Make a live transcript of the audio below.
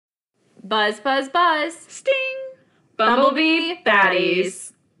Buzz, buzz, buzz. Sting! Bumblebee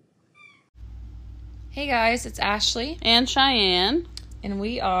baddies. Hey guys, it's Ashley. And Cheyenne. And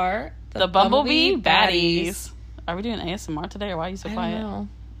we are the Bumblebee baddies. Are we doing ASMR today, or why are you so quiet? I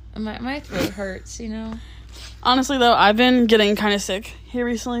don't know. My throat hurts, you know? Honestly, though, I've been getting kind of sick here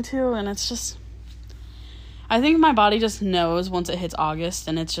recently, too, and it's just... I think my body just knows once it hits August,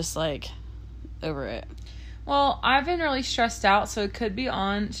 and it's just, like, over it. Well, I've been really stressed out, so it could be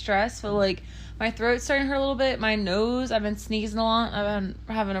on stress, but, like, my throat's starting to hurt a little bit. My nose, I've been sneezing a lot. I've been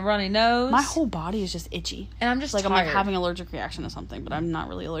having a runny nose. My whole body is just itchy. And I'm just like, tired. I'm, like, having an allergic reaction to something, but I'm not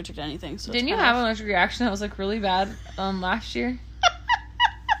really allergic to anything, so Didn't you have an allergic reaction that was, like, really bad last year?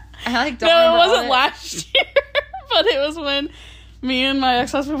 I, like, don't No, it remember wasn't last year, but it was when me and my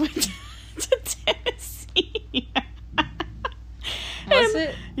ex-husband went to Tennessee. Was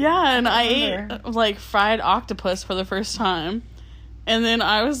it? Yeah, and I ate, like, fried octopus for the first time. And then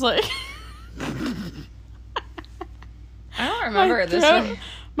I was like... I don't remember this one.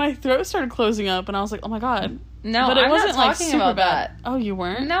 My throat started closing up, and I was like, oh my god. No, but it I'm wasn't not like talking super about bad. that. Oh, you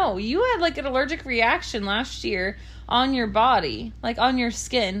weren't? No, you had, like, an allergic reaction last year on your body. Like, on your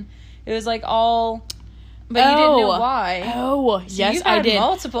skin. It was, like, all... But you didn't know why. Oh, So yes, I did.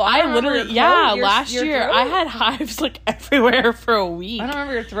 Multiple. I literally, last year, I had hives, like, everywhere for a week. I don't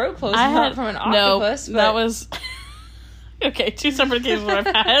remember your throat closing up from an octopus. No, that was... Okay, two separate cases where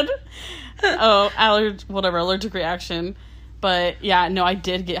I've had... allergic reaction. But, yeah, no, I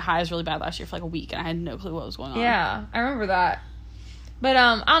did get hives really bad last year for, like, a week, and I had no clue what was going on. Yeah, I remember that. But,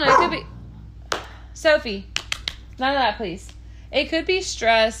 I don't know, it could be... Sophie, none of that, please. It could be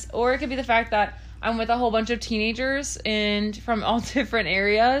stress, or it could be the fact that I'm with a whole bunch of teenagers and from all different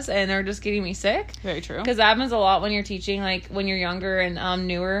areas, and they're just getting me sick. Very true. Because that happens a lot when you're teaching, like, when you're younger and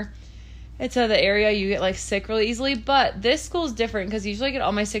newer. It's the area you get, like, sick really easily. But this school is different because usually I get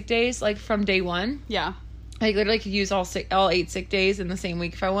all my sick days, like, from day one. Yeah. I literally could use all 8 sick days in the same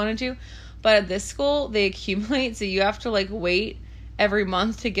week if I wanted to. But at this school, they accumulate, so you have to, like, wait every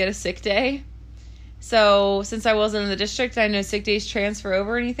month to get a sick day. So, since I wasn't in the district, I had no sick days transfer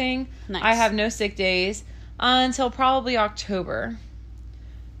over or anything. Nice. I have no sick days until probably October.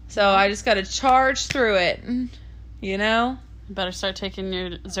 So, I just got to charge through it, you know? You better start taking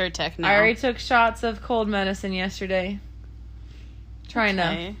your Zyrtec now. I already took shots of cold medicine yesterday. Trying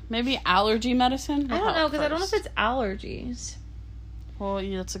to. Maybe allergy medicine? I don't know, because I don't know if it's allergies. Well,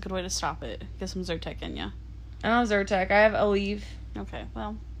 yeah, that's a good way to stop it. Get some Zyrtec in ya. I don't have Zyrtec. I have Aleve. Okay,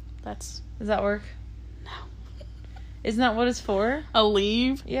 well, that's... Does that work? No. Isn't that what it's for?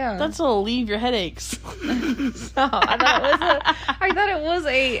 Aleve? Yeah. That's to alleviate your headaches. Stop. I thought it was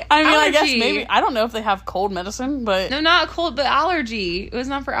a I mean, allergy. I guess maybe... I don't know if they have cold medicine, but... No, not cold, but allergy. It was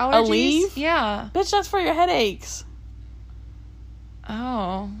not for allergies? Aleve? Yeah. Bitch, that's for your headaches.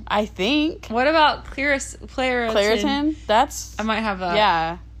 Oh. I think. What about Claritin? Claritin? That's... I might have that.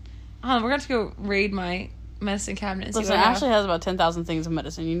 Yeah. We're going to have to go raid my medicine cabinet and see Listen, what I have. Ashley has about 10,000 things of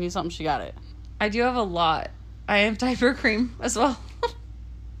medicine. You need something, she got it. I do have a lot. I have diaper cream as well.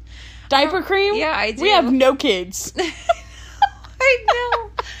 Diaper cream? Yeah, I do. We have no kids. I know.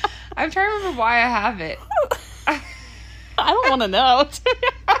 I'm trying to remember why I have it. I don't want to know.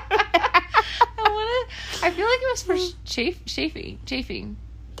 I feel like it was for chafing.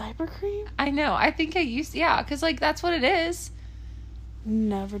 Diaper cream? I know. I think I used... Yeah, because, like, that's what it is.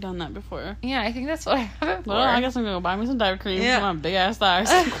 Never done that before. Yeah, I think that's what I have it for. Well, I guess I'm going to go buy me some diaper cream. Yeah. I have big ass thighs.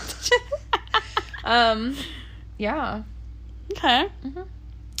 Yeah. Okay. Mm-hmm.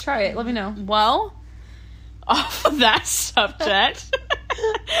 Try it. Let me know. Well, off of that subject,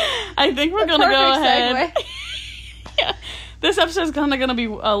 I think we're going to go ahead. Yeah. This episode is kind of going to be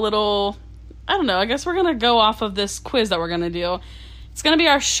a little... I don't know. I guess we're going to go off of this quiz that we're going to do. It's going to be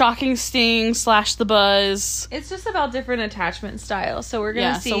our shocking sting / the buzz. It's just about different attachment styles. So we're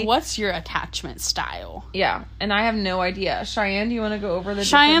going to see... So what's your attachment style? Yeah. And I have no idea. Cheyenne, do you want to go over the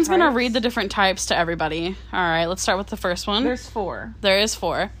Cheyenne's different types? going to read the different types to everybody. All right. Let's start with the first one. There's 4. There is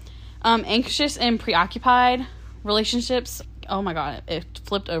 4. Anxious and preoccupied. Relationships. Oh my god. It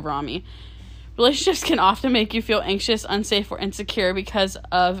flipped over on me. Relationships can often make you feel anxious, unsafe, or insecure because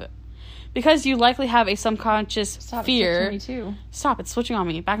you likely have a subconscious fear. It's me too. Stop, it's switching on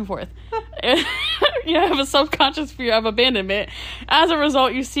me, back and forth. You have a subconscious fear of abandonment. As a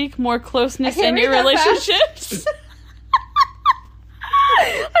result, you seek more closeness in your relationships.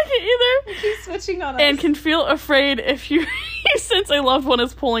 I can't either. It keeps switching on us. And can feel afraid if you sense a loved one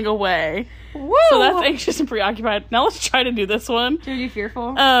is pulling away. Woo! So that's anxious and preoccupied. Now let's try to do this one. Do you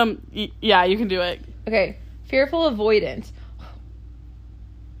fearful? Yeah, you can do it. Okay. Fearful avoidant.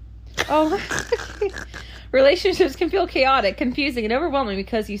 Oh. Relationships can feel chaotic, confusing, and overwhelming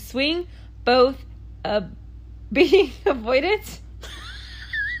because you swing both being avoidant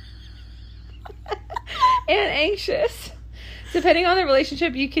and anxious. Depending on the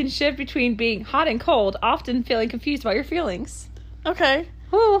relationship, you can shift between being hot and cold, often feeling confused about your feelings. Okay.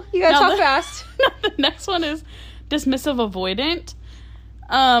 Ooh, you gotta talk fast. The next one is dismissive avoidant.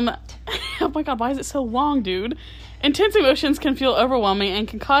 Oh my god, why is it so long, dude? Intense emotions can feel overwhelming and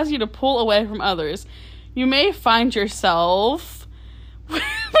can cause you to pull away from others. You may find yourself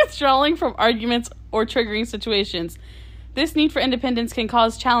withdrawing from arguments or triggering situations. This need for independence can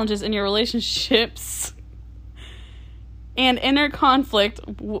cause challenges in your relationships and inner conflict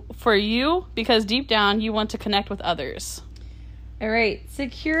for you because deep down you want to connect with others. All right.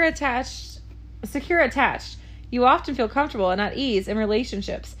 Secure attached. You often feel comfortable and at ease in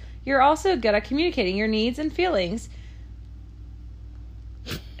relationships. You're also good at communicating your needs and feelings.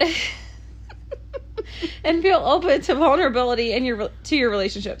 And feel open to vulnerability in your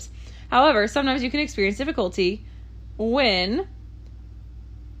relationships. However, sometimes you can experience difficulty when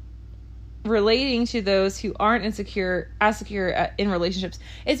relating to those who aren't as secure in relationships.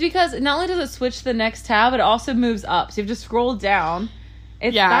 It's because not only does it switch to the next tab, it also moves up. So you have to scroll down.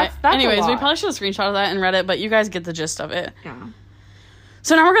 That's anyways, we probably should have screenshotted that and read it, but you guys get the gist of it. Yeah.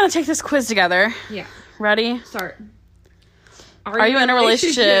 So now we're going to take this quiz together. Yeah. Ready? Start. Are you in a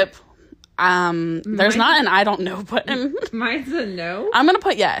relationship? There's not an I don't know button. Mine's a no. I'm going to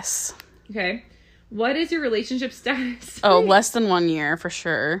put yes. Okay. What is your relationship status? Oh, less than 1 year for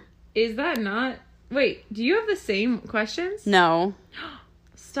sure. Is that not... Wait, do you have the same questions? No.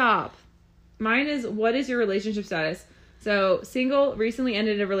 Stop. Mine is, what is your relationship status? So, single, recently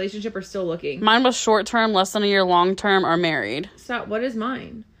ended a relationship, or still looking? Mine was short term, less than a year, long term, or married. Stop. What is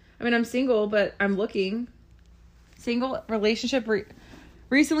mine? I mean, I'm single, but I'm looking. Single, relationship,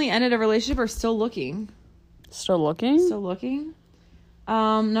 recently ended a relationship, or still looking? Still looking? Still looking.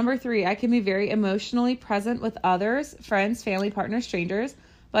 Number 3, I can be very emotionally present with others, friends, family, partners, strangers,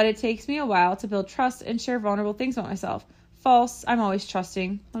 but it takes me a while to build trust and share vulnerable things about myself. False. I'm always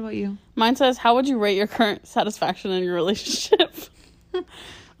trusting. What about you? Mine says, how would you rate your current satisfaction in your relationship?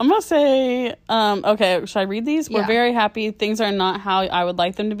 I'm going to say, okay, should I read these? Yeah. We're very happy. Things are not how I would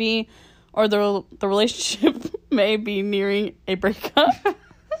like them to be. Or the relationship may be nearing a breakup.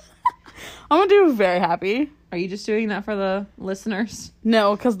 I'm going to do very happy. Are you just doing that for the listeners?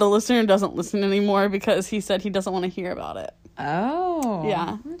 No, because the listener doesn't listen anymore because he said he doesn't want to hear about it. Oh.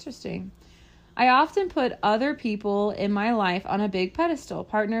 Yeah. Interesting. I often put other people in my life on a big pedestal.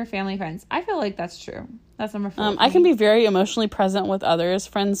 Partner, family, friends. I feel like that's true. That's number 4. I can be very emotionally present with others,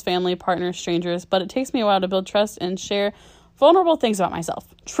 friends, family, partners, strangers, but it takes me a while to build trust and share vulnerable things about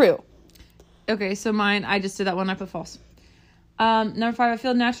myself. True. Okay, so mine, I just did that one. I put false. Number 5, I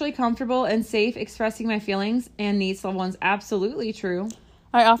feel naturally comfortable and safe expressing my feelings and needs to loved ones. Absolutely true.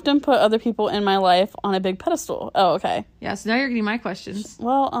 I often put other people in my life on a big pedestal. Oh, okay. Yeah, so now you're getting my questions.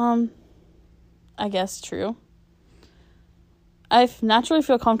 Well, I guess true. I naturally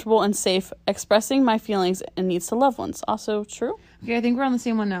feel comfortable and safe expressing my feelings and needs to loved ones. Also true. Okay, I think we're on the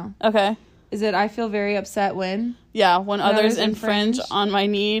same one now. Okay. Is it I feel very upset when? Yeah, when others infringe on my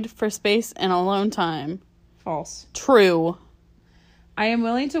need for space and alone time. False. True. I am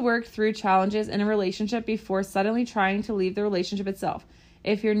willing to work through challenges in a relationship before suddenly trying to leave the relationship itself.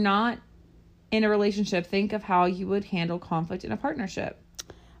 If you're not in a relationship, think of how you would handle conflict in a partnership.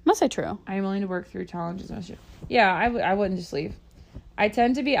 Must say true. I am willing to work through challenges. Yeah, I wouldn't just leave. I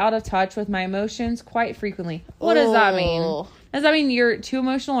tend to be out of touch with my emotions quite frequently. What does that mean? Does that mean you're too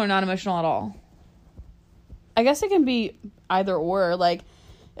emotional or not emotional at all? I guess it can be either or. Like,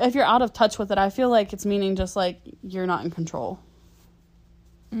 if you're out of touch with it, I feel like it's meaning just like you're not in control.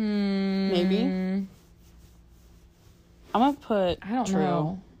 Maybe. I'm gonna put I don't true.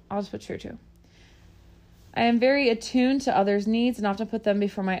 know. I'll just put true too. I am very attuned to others' needs and often put them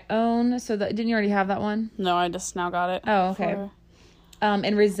before my own. So didn't you already have that one? No, I just now got it. Oh, okay.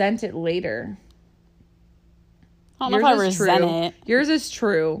 And resent it later. I don't know if I resent it. Yours is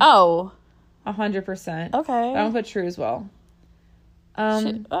true. Oh. 100%. Okay. I'm gonna put true as well.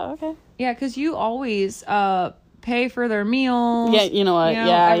 Shit. Oh, okay. Yeah, because you always pay for their meals. Yeah, you know what?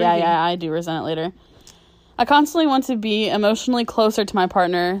 Yeah, I do resent it later. I constantly want to be emotionally closer to my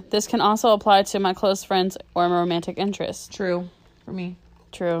partner. This can also apply to my close friends or my romantic interests. True. For me.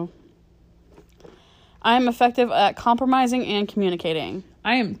 True. I am effective at compromising and communicating.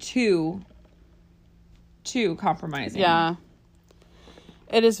 I am too compromising. Yeah.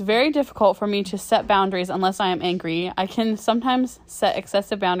 It is very difficult for me to set boundaries unless I am angry. I can sometimes set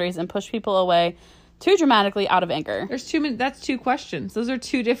excessive boundaries and push people away too dramatically out of anger. There's too many. That's 2 questions. Those are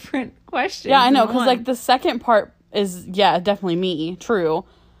 2 different questions. Yeah, I know, because like the second part is definitely me, true,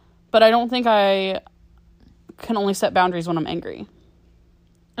 but I don't think I can only set boundaries when I'm angry.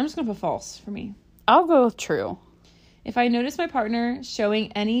 I'm just gonna put false for me. I'll go with true. If I notice my partner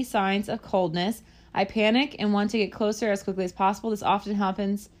showing any signs of coldness, I panic and want to get closer as quickly as possible. This often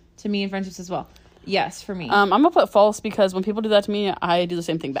happens to me in friendships as well. Yes, for me. I'm gonna put false because when people do that to me, I do the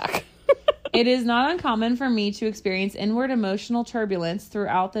same thing back. It is not uncommon for me to experience inward emotional turbulence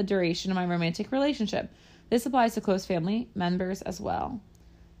throughout the duration of my romantic relationship. This applies to close family members as well.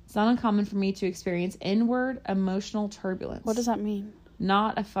 It's not uncommon for me to experience inward emotional turbulence. What does that mean?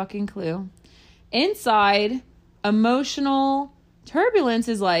 Not a fucking clue. Inside, emotional turbulence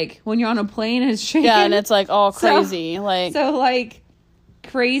is like when you're on a plane and it's shaking. Yeah, and it's like all crazy. So like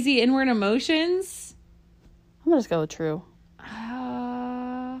crazy inward emotions. I'm gonna just go with true.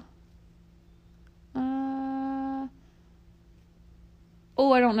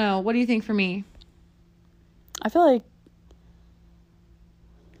 Oh, I don't know. What do you think for me? I feel like...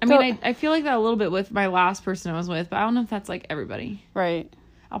 I feel like that a little bit with my last person I was with, but I don't know if that's like everybody. Right.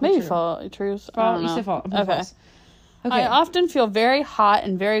 I'll put Maybe true. true. You said false. Okay. False. Okay. I often feel very hot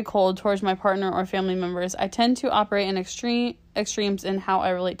and very cold towards my partner or family members. I tend to operate in extremes in how I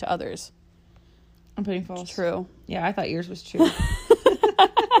relate to others. I'm putting false. True. Yeah, I thought yours was true.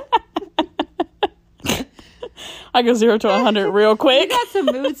 I go 0 to 100 real quick. You got some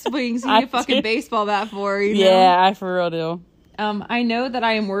mood swings. You need a fucking baseball bat for, you know? Yeah, I for real do. I know that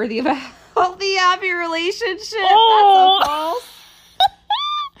I am worthy of a healthy, happy relationship. Oh.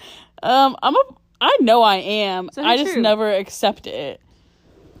 That's a false. I know I am. So I just true. never accept it.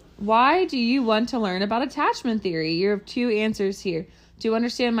 Why do you want to learn about attachment theory? You have 2 answers here. To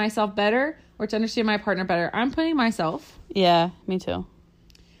understand myself better or to understand my partner better? I'm putting myself. Yeah, me too.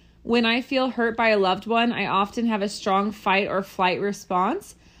 When I feel hurt by a loved one, I often have a strong fight or flight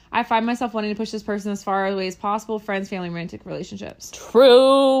response. I find myself wanting to push this person as far away as possible. Friends, family, romantic relationships.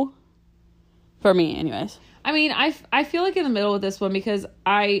 True. For me, anyways. I mean, I feel like in the middle with this one because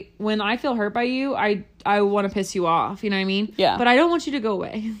when I feel hurt by you, I want to piss you off. You know what I mean? Yeah. But I don't want you to go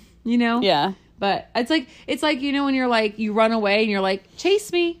away. You know? Yeah. But it's like you know when you're like you run away and you're like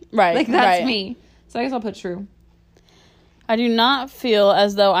chase me. Right. Like that's right. me. So I guess I'll put true. I do not feel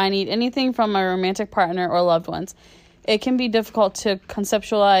as though I need anything from my romantic partner or loved ones. It can be difficult to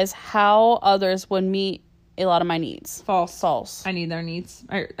conceptualize how others would meet a lot of my needs. False. I need their needs.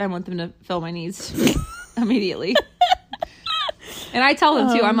 I want them to fill my needs immediately. And I tell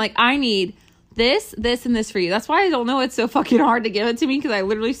them too. I'm like, I need this, and this for you. That's why I don't know it's so fucking hard to give it to me because I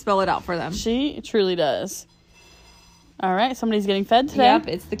literally spell it out for them. She truly does. All right, somebody's getting fed today. Yep,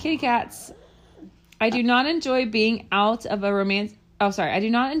 it's the kitty cats. I do not enjoy being out of I do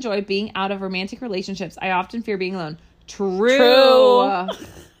not enjoy being out of romantic relationships. I often fear being alone. True.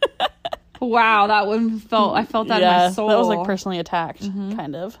 Wow, that one I felt that in my soul. That was like personally attacked,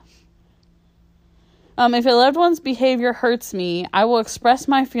 kind of. If a loved one's behavior hurts me, I will express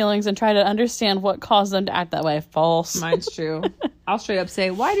my feelings and try to understand what caused them to act that way. False. Mine's true. I'll straight up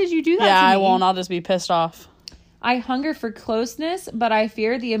say, why did you do that to I me? won't. I'll just be pissed off. I hunger for closeness, but I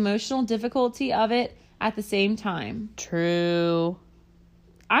fear the emotional difficulty of it at the same time. True.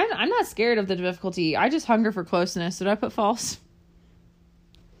 I'm not scared of the difficulty. I just hunger for closeness. Did I put false?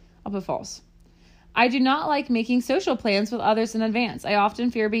 I'll put false. I do not like making social plans with others in advance. I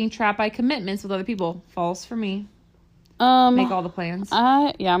often fear being trapped by commitments with other people. False for me. Make all the plans.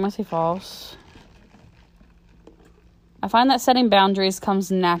 I'm gonna say false. I find that setting boundaries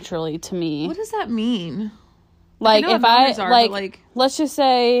comes naturally to me. What does that mean? Like, I know what boundaries are, let's just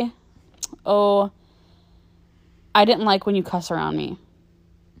say, I didn't like when you cuss around me.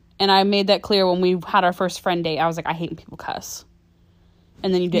 And I made that clear when we had our first friend date. I was like, I hate when people cuss.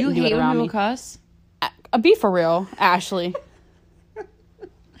 And then you didn't do it around me. You hate when people cuss? Be for real, Ashley.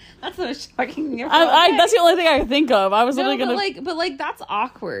 That's so shocking. That's the only thing I could think of. I was literally gonna, but that's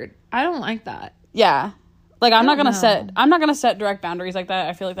awkward. I don't like that. Yeah, like I'm not gonna set direct boundaries like that.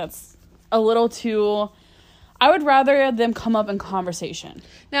 I feel like that's a little too. I would rather them come up in conversation.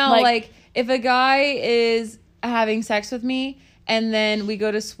 Now, like if a guy is having sex with me and then we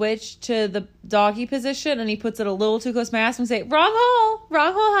go to switch to the doggy position and he puts it a little too close to my ass and say, wrong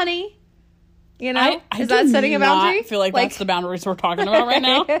hole, honey. You know, is that setting a boundary? I feel like that's the boundaries we're talking about right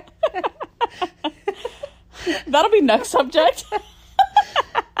now. That'll be next subject.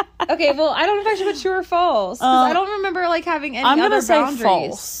 Okay, well, I don't know if I should put true or false. Because I don't remember having any other boundaries. I'm going to say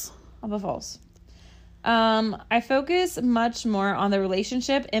false. I'll put false. I focus much more on the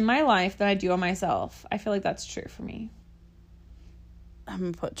relationship in my life than I do on myself. I feel like that's true for me. I'm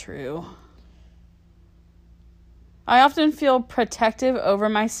going to put true. I often feel protective over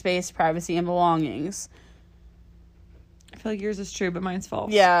my space, privacy, and belongings. I feel like yours is true, but mine's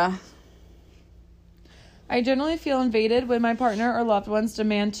false. Yeah. I generally feel invaded when my partner or loved ones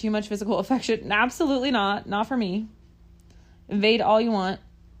demand too much physical affection. Absolutely not. Not for me. Invade all you want.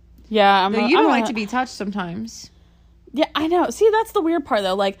 Yeah. You don't like to be touched sometimes. Yeah, I know. See, that's the weird part,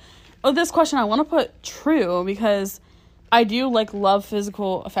 though. Like, this question, I want to put true because I do, like, love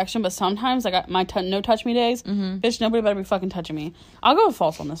physical affection, but sometimes, like, my no touch me days, bitch, nobody better be fucking touching me. I'll go with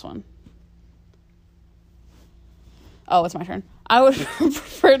false on this one. Oh, it's my turn. I would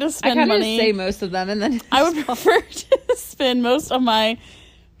prefer to spend money. I kind of say most of them, and then I would prefer to spend most of my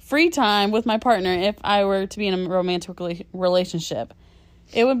free time with my partner if I were to be in a romantic relationship.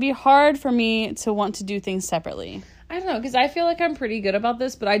 It would be hard for me to want to do things separately. I don't know, because I feel like I'm pretty good about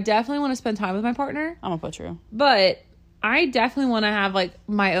this, but I definitely want to spend time with my partner. I'm gonna put true. But I definitely want to have, like,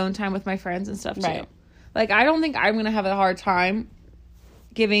 my own time with my friends and stuff, too. Right. Like, I don't think I'm going to have a hard time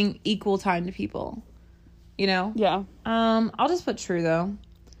giving equal time to people. You know? Yeah. I'll just put true, though.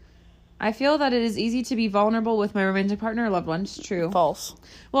 I feel that it is easy to be vulnerable with my romantic partner or loved ones. True. False.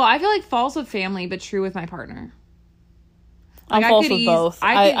 Well, I feel like false with family, but true with my partner. Like, I'm false with both.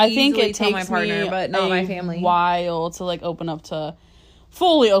 I think it takes my partner, me but not my family. A while to, like,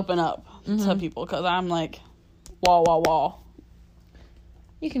 fully open up to people, because I'm like, wall.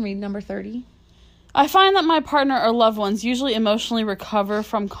 You can read number 30. I find that my partner or loved ones usually emotionally recover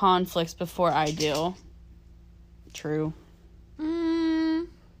from conflicts before I do. True.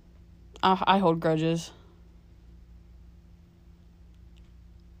 I hold grudges.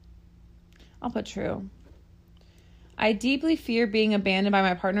 I'll put true. I deeply fear being abandoned by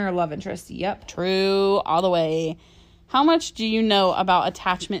my partner or love interest. Yep. True, all the way. How much do you know about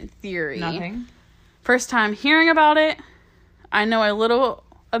attachment theory? Nothing. First time hearing about it. I know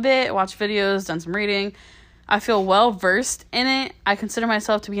a bit, watched videos, done some reading. I feel well versed in it. I consider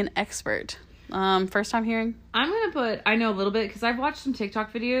myself to be an expert. First time hearing? I'm going to put, I know a little bit, because I've watched some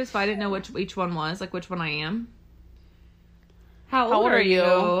TikTok videos, but I didn't know which each one was, like which one I am. How old are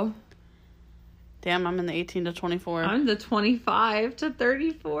you? Damn, I'm in the 18 to 24. I'm the 25 to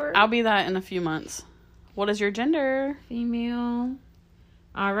 34. I'll be that in a few months. What is your gender? Female.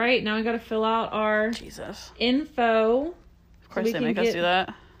 All right, now we got to fill out our info. Of course they make us do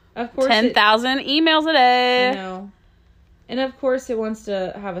that. Of course. 10,000 emails a day. I know. And of course it wants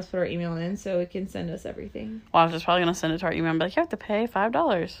to have us put our email in so it can send us everything. Well, I was just probably going to send it to our email and be like, you have to pay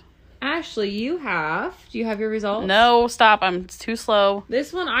 $5. Ashley, do you have your results? No, stop. I'm too slow.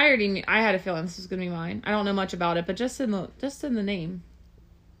 This one I already knew. I had a feeling this was going to be mine. I don't know much about it, but just in the name.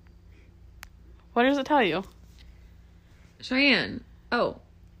 What does it tell you? Cheyenne. Oh.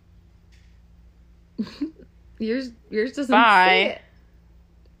 yours doesn't say it.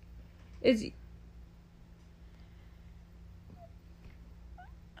 It's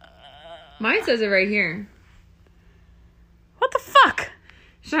mine says it right here. What the fuck?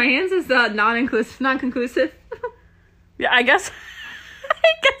 Cheyenne says non-conclusive. Yeah, I guess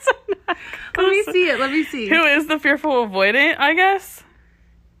I'm not. Let me see. Who is the fearful avoidant, I guess?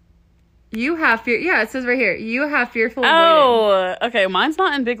 You have fear. Yeah, it says right here. You have fearful avoidant. Oh, okay. Mine's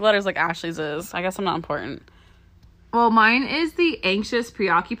not in big letters like Ashley's is. I guess I'm not important. Well, mine is the anxious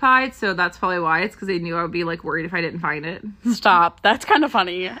preoccupied, so that's probably why. It's because they knew I would be, like, worried if I didn't find it. Stop. That's kind of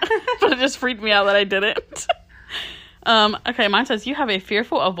funny. But it just freaked me out that I didn't. Okay, mine says, you have a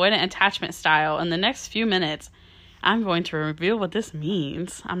fearful avoidant attachment style. In the next few minutes, I'm going to reveal what this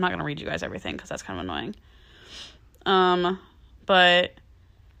means. I'm not going to read you guys everything because that's kind of annoying. But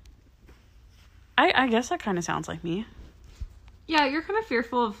I guess that kind of sounds like me. Yeah, you're kind of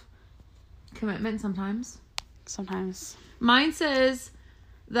fearful of commitment sometimes. Sometimes. Mine says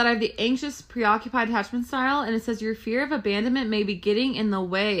that I have the anxious, preoccupied attachment style, and it says your fear of abandonment may be getting in the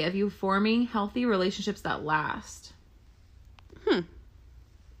way of you forming healthy relationships that last.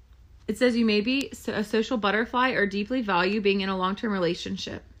 It says you may be a social butterfly or deeply value being in a long-term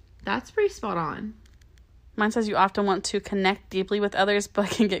relationship. That's pretty spot on. Mine says you often want to connect deeply with others, but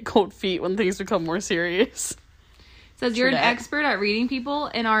can get cold feet when things become more serious. It says you're an expert at reading people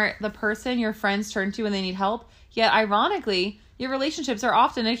and are the person your friends turn to when they need help. Yet, ironically, your relationships are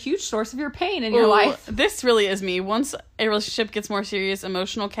often a huge source of your pain in your life. This really is me. Once a relationship gets more serious,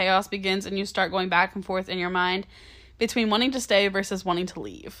 emotional chaos begins and you start going back and forth in your mind between wanting to stay versus wanting to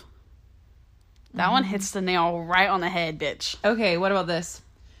leave. That one hits the nail right on the head, bitch. Okay, what about this?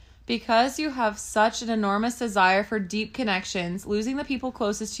 Because you have such an enormous desire for deep connections, losing the people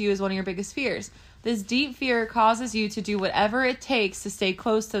closest to you is one of your biggest fears. This deep fear causes you to do whatever it takes to stay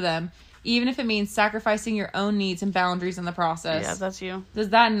close to them, even if it means sacrificing your own needs and boundaries in the process. Yeah, that's you. Does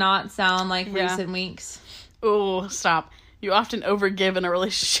that not sound like recent weeks? Oh, stop. You often overgive in a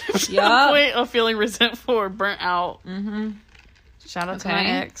relationship to the Yup. point of feeling resentful or burnt out. Mm-hmm. Shout out to my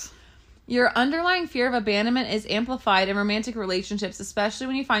ex. Your underlying fear of abandonment is amplified in romantic relationships, especially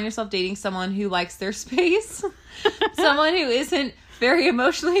when you find yourself dating someone who likes their space, someone who isn't very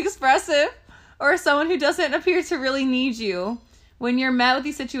emotionally expressive, or someone who doesn't appear to really need you. When you're met with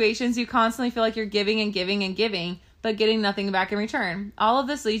these situations, you constantly feel like you're giving and giving and giving, but getting nothing back in return. All of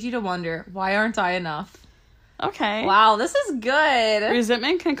this leads you to wonder, why aren't I enough? Okay. Wow, this is good.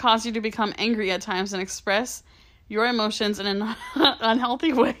 Resentment can cause you to become angry at times and express your emotions in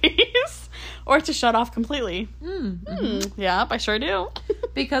unhealthy ways, or to shut off completely. Yep, I sure do.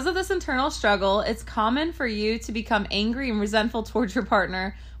 Because of this internal struggle, it's common for you to become angry and resentful towards your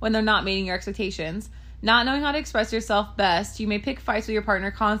partner when they're not meeting your expectations. Not knowing how to express yourself best, you may pick fights with your partner,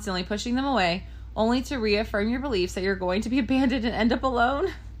 constantly pushing them away, only to reaffirm your beliefs that you're going to be abandoned and end up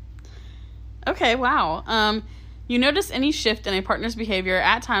alone. Okay, wow. You notice any shift in a partner's behavior,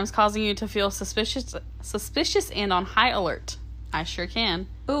 at times causing you to feel suspicious and on high alert. I sure can.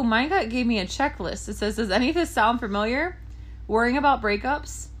 Ooh, my gut gave me a checklist. It says, does any of this sound familiar? Worrying about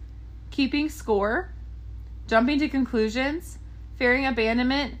breakups, keeping score, jumping to conclusions, fearing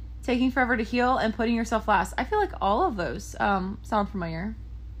abandonment, taking forever to heal, and putting yourself last. I feel like all of those sound familiar.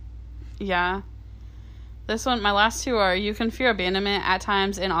 Yeah. This one, my last two are, you can fear abandonment at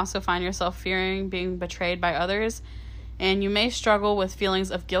times and also find yourself fearing being betrayed by others. And you may struggle with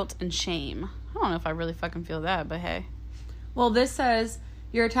feelings of guilt and shame. I don't know if I really fucking feel that, but hey. Well, this says,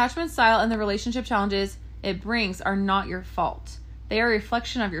 your attachment style and the relationship challenges it brings are not your fault. They are a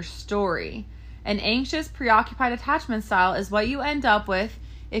reflection of your story. An anxious, preoccupied attachment style is what you end up with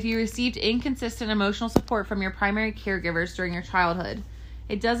if you received inconsistent emotional support from your primary caregivers during your childhood.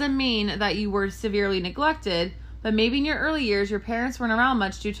 It doesn't mean that you were severely neglected, but maybe in your early years your parents weren't around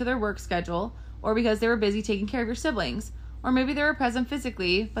much due to their work schedule, or because they were busy taking care of your siblings. Or maybe they were present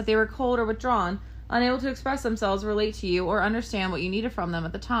physically, but they were cold or withdrawn, unable to express themselves, relate to you, or understand what you needed from them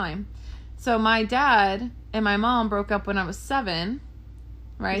at the time. So my dad and my mom broke up when I was 7,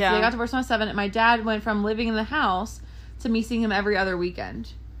 right? Yeah. So they got divorced when I was 7, and my dad went from living in the house to me seeing him every other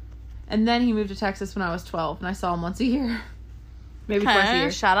weekend. And then he moved to Texas when I was 12, and I saw him once a year. Maybe twice a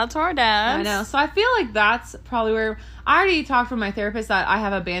year. Shout out to our dads. I know. So I feel like that's probably where... I already talked with my therapist that I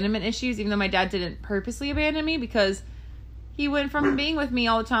have abandonment issues, even though my dad didn't purposely abandon me, because he went from being with me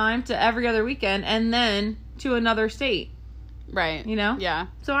all the time to every other weekend and then to another state. Right. You know? Yeah.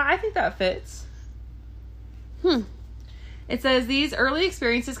 So I think that fits. It says, these early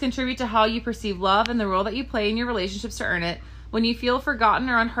experiences contribute to how you perceive love and the role that you play in your relationships to earn it. When you feel forgotten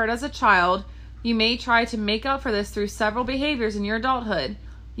or unheard as a child, you may try to make up for this through several behaviors in your adulthood.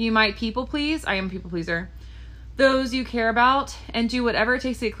 You might people please. I am a people pleaser. Those you care about, and do whatever it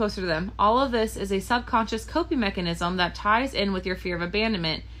takes to get closer to them. All of this is a subconscious coping mechanism that ties in with your fear of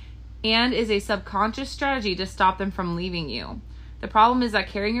abandonment and is a subconscious strategy to stop them from leaving you. The problem is that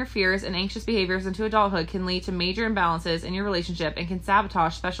carrying your fears and anxious behaviors into adulthood can lead to major imbalances in your relationship and can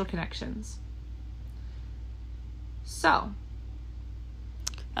sabotage special connections. So.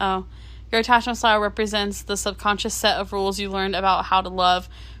 Oh. Your attachment style represents the subconscious set of rules you learned about how to love.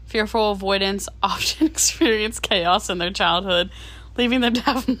 Fearful avoidance often experience chaos in their childhood, leaving them to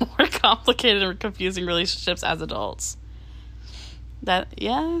have more complicated or confusing relationships as adults.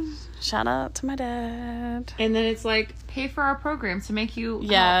 Shout out to my dad. And then it's like, pay for our program to make you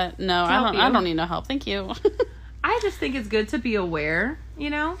Yeah, no, I don't need no help. Thank you. I just think it's good to be aware, you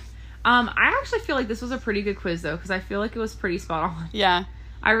know? I actually feel like this was a pretty good quiz, though, because I feel like it was pretty spot on. Yeah.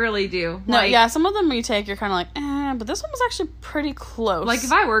 I really do. No, yeah, some of them you take, you're kind of like, but this one was actually pretty close. Like,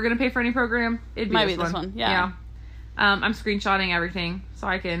 if I were going to pay for any program, it'd be this one. Yeah. I'm screenshotting everything, so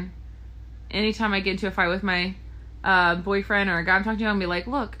I can, anytime I get into a fight with my boyfriend or a guy I'm talking to, I'm going to be like,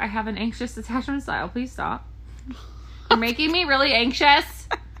 look, I have an anxious attachment style. Please stop. You're making me really anxious.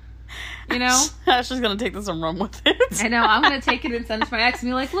 You know? Ashley's going to take this and run with it. I know. I'm going to take it and send it to my ex and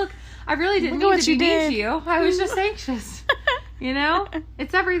be like, look, I really didn't mean to be mean to you. I was just anxious. You know?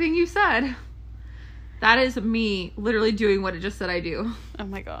 It's everything you said. That is me literally doing what it just said I do. Oh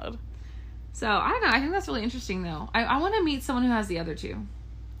my god. So, I don't know. I think that's really interesting, though. I want to meet someone who has the other two.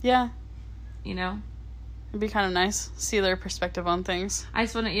 Yeah. You know? It'd be kind of nice. See their perspective on things. I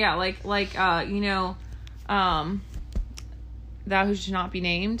just want to, yeah, you know, Thou Who Should Not Be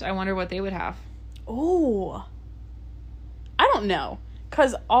Named. I wonder what they would have. Oh. I don't know.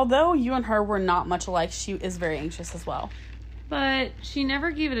 Because although you and her were not much alike, she is very anxious as well. But she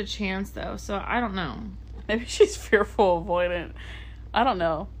never gave it a chance, though, so I don't know. Maybe she's fearful, avoidant. I don't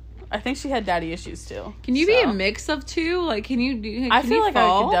know. I think she had daddy issues too. Can you be a mix of two? Like, can you do? I feel like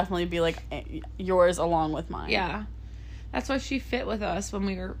I could definitely be like yours along with mine. Yeah, that's why she fit with us when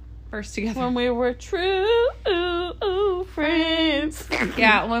we were first together. When we were true friends.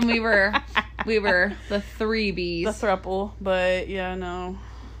 Yeah, when we were the 3Bs. The throuple. But yeah, no,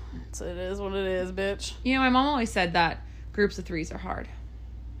 it is what it is, bitch. You know, my mom always said that groups of 3s are hard.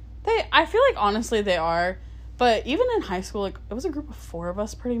 I feel like honestly they are. But even in high school, like, it was a group of 4 of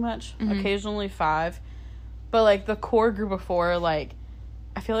us pretty much. Mm-hmm. Occasionally 5. But, like, the core group of 4, like,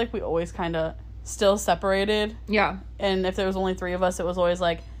 I feel like we always kind of still separated. Yeah. And if there was only 3 of us, it was always,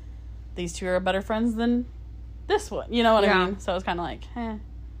 like, these 2 are better friends than this one. You know what I mean? So it was kind of like, eh.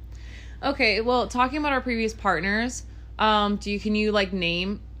 Okay, well, talking about our previous partners, can you, like,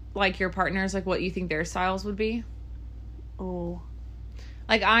 name, like, your partners, like, what you think their styles would be? Oh.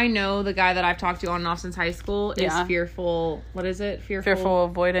 Like, I know the guy that I've talked to on and off since high school is fearful. What is it? Fearful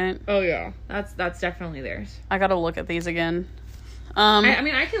avoidant. Oh, yeah. That's definitely theirs. I gotta look at these again. I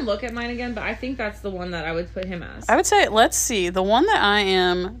mean, I can look at mine again, but I think that's the one that I would put him as. I would say, let's see. The one that I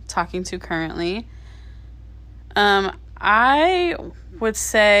am talking to currently, I would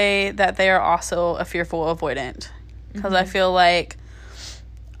say that they are also a fearful avoidant. Because I feel like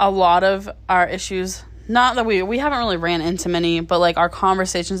a lot of our issues... Not that we haven't really ran into many, but, like, our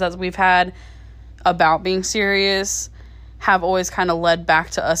conversations that we've had about being serious have always kind of led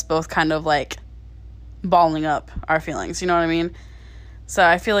back to us both kind of, like, balling up our feelings. You know what I mean? So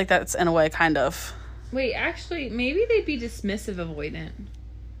I feel like that's, in a way, kind of... Wait, actually, maybe they'd be dismissive avoidant.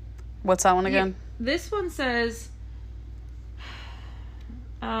 What's that one again? Yeah, this one says...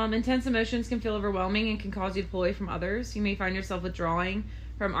 intense emotions can feel overwhelming and can cause you to pull away from others. You may find yourself withdrawing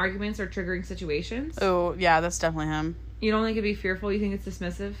from arguments or triggering situations. Oh, yeah, that's definitely him. You don't think it'd be fearful? You think it's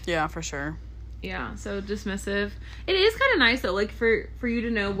dismissive? Yeah, for sure. Yeah, so dismissive. It is kind of nice, though, like, for you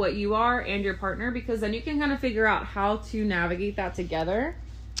to know what you are and your partner, because then you can kind of figure out how to navigate that together.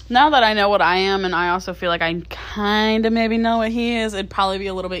 Now that I know what I am, and I also feel like I kind of maybe know what he is, it'd probably be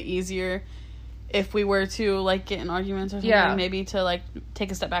a little bit easier if we were to, like, get in arguments or something. Yeah. Maybe to, like, take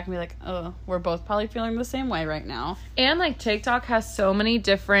a step back and be like, oh, we're both probably feeling the same way right now. And, like, TikTok has so many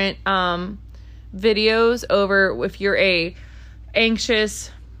different videos over if you're a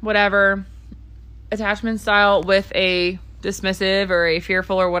anxious, whatever, attachment style with a dismissive or a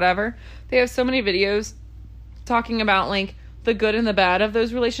fearful or whatever. They have so many videos talking about, like, the good and the bad of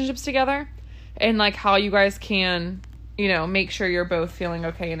those relationships together. And, like, how you guys can, you know, make sure you're both feeling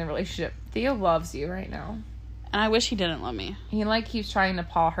okay in a relationship. Theo loves you right now. And I wish he didn't love me. He, like, keeps trying to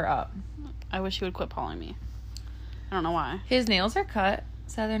paw her up. I wish he would quit pawing me. I don't know why. His nails are cut,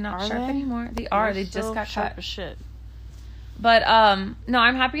 so they're not sharp anymore. They are. They just got sharp cut. As shit. But, no,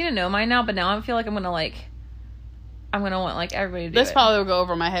 I'm happy to know mine now, but now I feel like I'm gonna want, like, everybody to do This probably will go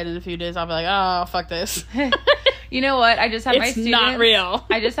over my head in a few days. I'll be like, oh, fuck this. You know what? I just had my students... It's not real.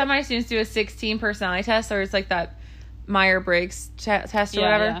 I just had my students do a 16 personality test, or it's like that Myers-Briggs test or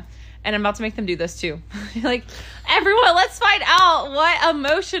whatever. Yeah. And I'm about to make them do this too. Like, everyone, let's find out what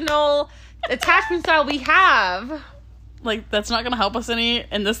emotional attachment style we have. Like, that's not going to help us any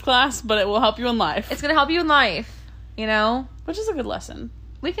in this class, but it will help you in life. It's going to help you in life, you know? Which is a good lesson.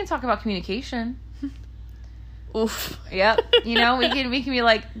 We can talk about communication. Oof. Yep. You know, we can be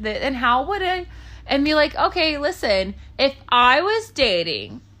like, and how would I... And be like, okay, listen, if I was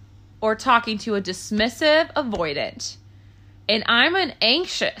dating or talking to a dismissive avoidant and I'm an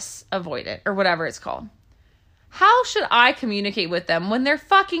anxious avoidant or whatever it's called, how should I communicate with them when they're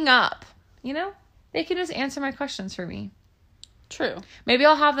fucking up? You know, they can just answer my questions for me. True. Maybe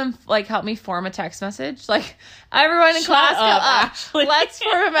I'll have them, like, help me form a text message. Like, everyone in class go up. Ashley. Let's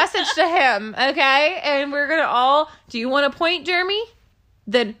form a message to him, okay? And we're going to all, do you want to point, Jeremy?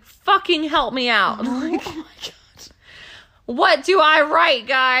 Then fucking help me out. Like, oh my god. What do I write,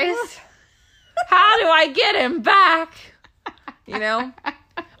 guys? How do I get him back? You know?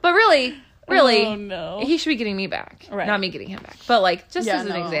 But really, oh, no. he should be getting me back. Right. Not me getting him back. But, like, just as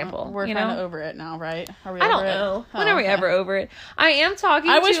an example. We're kind of over it now, right? Are we I don't over know. It? When are we ever over it? I am talking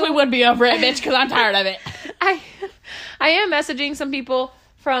I wish we would be over it, bitch, because I'm tired of it. I am messaging some people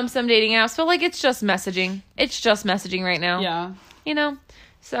from some dating apps, but, like, it's just messaging. It's just messaging right now. Yeah. You know?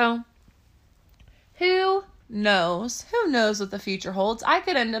 So, who knows? Who knows what the future holds? I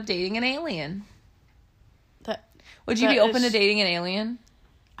could end up dating an alien. Would you be open to dating an alien?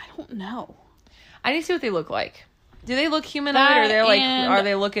 I don't know. I need to see what they look like. Do they look humanoid, or they're like, are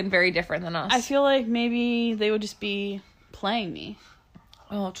they looking very different than us? I feel like maybe they would just be playing me.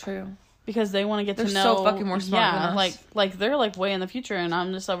 Oh, true. Because they want to get to know. They're so fucking more smart than us. Like they're like way in the future, and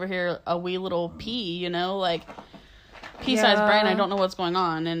I'm just over here a wee little pea, you know, like. pea-sized brain. I don't know what's going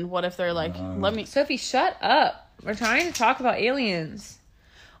on. And what if they're like, let me... Sophie, shut up. We're trying to talk about aliens.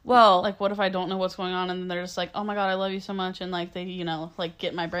 Well... Like, what if I don't know what's going on and they're just like, oh my god, I love you so much. And, like, they, you know, like,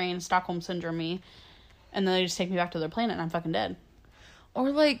 get my brain, Stockholm Syndrome me. And then they just take me back to their planet and I'm fucking dead. Or,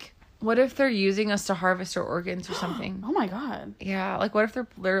 like, what if they're using us to harvest our organs or something? Oh my god. Yeah, like, what if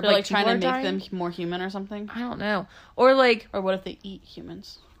they're like trying to make them more human or something? I don't know. Or, like... Or what if they eat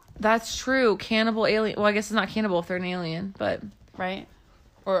humans? That's true. Cannibal alien. Well, I guess it's not cannibal if they're an alien, but... Right?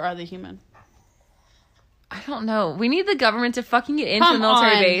 Or are they human? I don't know. We need the government to fucking get into the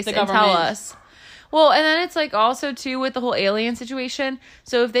military base and tell us. Well, and then it's like also too with the whole alien situation.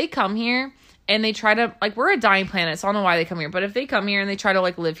 So if they come here and they try to, like, we're a dying planet, so I don't know why they come here. But if they come here and they try to,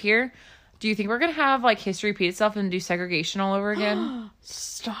 like, live here, do you think we're going to have, like, history repeat itself and do segregation all over again?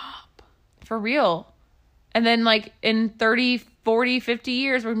 Stop. For real. And then, like, in 30, 40, 50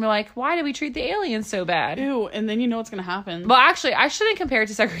 years, we're going to be like, why did we treat the aliens so bad? Ew, and then you know what's going to happen. Well, actually, I shouldn't compare it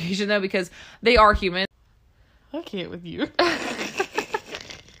to segregation, though, because they are human. I can't with you.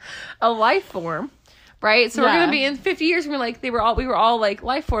 A life form, right? So we're gonna be in 50 years. We're like we were all like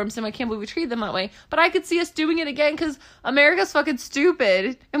life forms, and I can't believe we treated them that way. But I could see us doing it again because America's fucking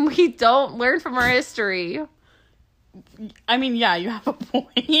stupid, and we don't learn from our history. I mean, yeah, you have a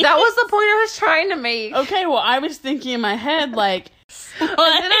point. That was the point I was trying to make. Okay, well, I was thinking in my head like, and then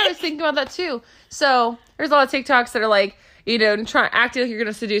I was thinking about that too. So there's a lot of TikToks that are like, you know, acting like you're going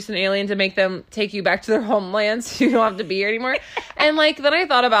to seduce an alien to make them take you back to their homeland so you don't have to be here anymore. And, like, then I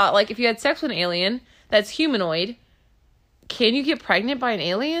thought about, like, if you had sex with an alien that's humanoid, can you get pregnant by an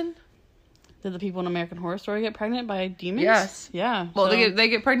alien? Did the people in American Horror Story get pregnant by demons? Yes. Yeah. Well, so, they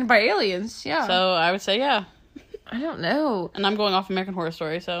get pregnant by aliens, yeah. So I would say, yeah. I don't know. And I'm going off American Horror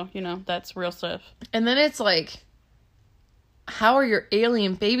Story, so, you know, that's real stuff. And then it's like, how are your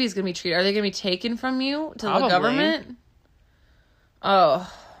alien babies going to be treated? Are they going to be taken from you to the government?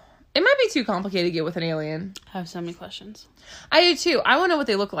 Oh, it might be too complicated to get with an alien. I have so many questions. I do too. I want to know what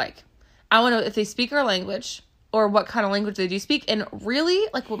they look like. I want to know if they speak our language or what kind of language they do speak. And really,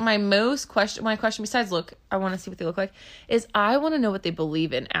 like, my question besides look, I want to see what they look like, is I want to know what they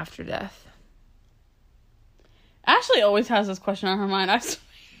believe in after death. Ashley always has this question on her mind.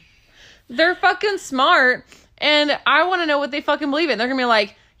 They're fucking smart, and I want to know what they fucking believe in. They're gonna be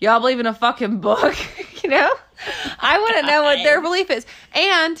like, y'all believe in a fucking book, you know? I want to know what their belief is.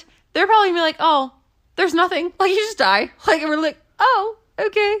 And they're probably going to be like, oh, there's nothing. Like, you just die. Like, and we're like, oh,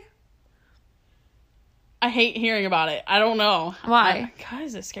 okay. I hate hearing about it. I don't know. Why?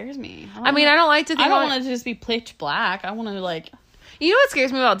 Guys, it scares me. I mean, I don't like to think I don't want it to just be pitch black. I want to, like... You know what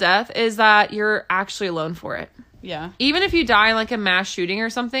scares me about death is that you're actually alone for it. Yeah. Even if you die in, like, a mass shooting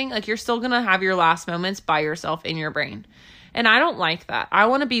or something, like, you're still going to have your last moments by yourself in your brain. And I don't like that. I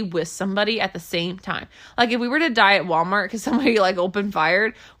want to be with somebody at the same time. Like, if we were to die at Walmart because somebody, like, open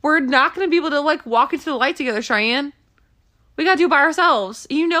fired, we're not going to be able to, like, walk into the light together, Cheyenne. We got to do it by ourselves.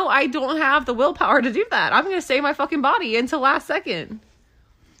 You know I don't have the willpower to do that. I'm going to save my fucking body until last second.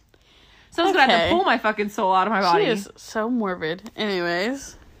 Someone's going to have to pull my fucking soul out of my body. She is so morbid.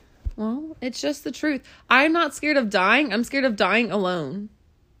 Anyways. Well, it's just the truth. I'm not scared of dying. I'm scared of dying alone.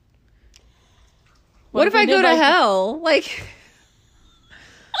 What if I go to hell? Like,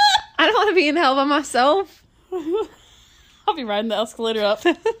 I don't want to be in hell by myself. I'll be riding the escalator up.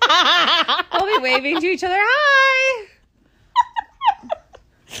 We'll be waving to each other. Hi!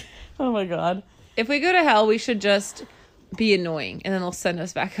 Oh my god. If we go to hell, we should just be annoying, and then they'll send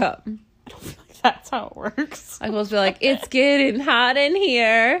us back up. I don't feel like that's how it works. Like, we'll just be like, it's getting hot in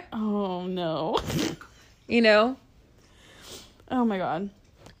here. Oh, no. You know? Oh my god.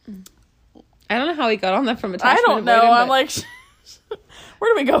 I don't know how we got on that from attachment. I don't know. I'm like,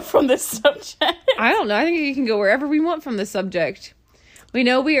 where do we go from this subject? I don't know. I think you can go wherever we want from this subject. We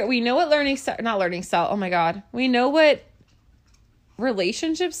know we know what not learning style. Oh my god. We know what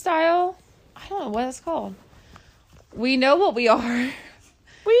relationship style. I don't know what it's called. We know what we are.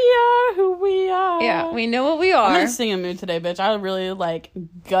 We are who we are. Yeah, we know what we are. I'm in a singing mood today, bitch. I really, like,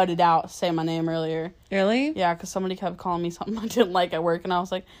 gutted out say my name earlier. Really? Yeah, because somebody kept calling me something I didn't like at work, and I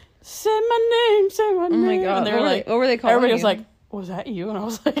was like, say my name, say my name. Oh my god. And they were like, what were they calling everybody you? was like, was that you? And I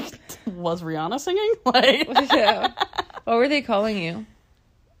was like, was Rihanna singing? Like, yeah. What were they calling you?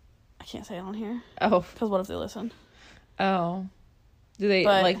 I can't say it on here. Oh. Because what if they listen? Oh. Do they,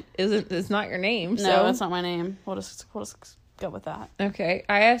 it's not your name, so. No, it's not my name. We'll just go with that. Okay.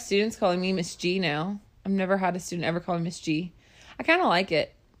 I have students calling me Miss G now. I've never had a student ever call me Miss G. I kind of like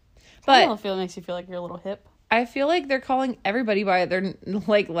it. But I don't feel it makes you feel like you're a little hip. I feel like they're calling everybody by their,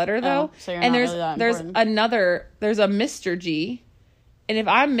 like, letter, though. Oh, so you're and not there's really that there's important. there's a Mr. G. And if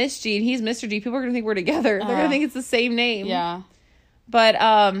I'm Miss G and he's Mr. G, people are going to think we're together. They're going to think it's the same name. Yeah. But,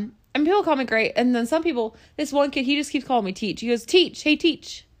 and people call me Great. And then some people, this one kid, he just keeps calling me Teach. He goes, Teach. Hey,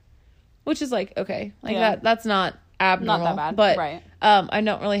 Teach. Which is like, okay. Like that's not abnormal. Not that bad. But, right. I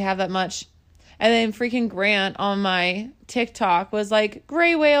don't really have that much. And then freaking Grant on my TikTok was like,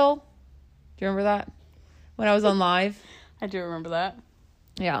 Gray Whale. Do you remember that? When I was on live? I do remember that.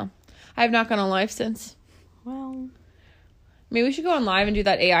 Yeah. I have not gone on live since. Well, Maybe we should go on live and do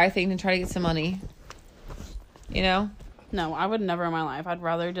that AI thing and try to get some money. You know? no, I would never in my life. I'd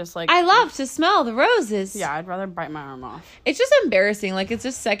rather just like... I love to smell the roses. Yeah, I'd rather bite my arm off. It's just embarrassing. Like, it's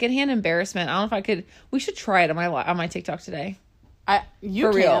just secondhand embarrassment. I don't know if I could... We should try it on my TikTok today. You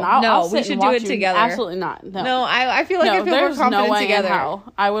For can. real. I'll we sit should and do watch it you. together. Absolutely not. No, I feel like no, if we were there's confident no way together. in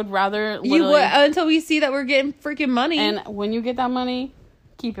hell. I would rather You literally... would, until we see that we're getting freaking money. And when you get that money,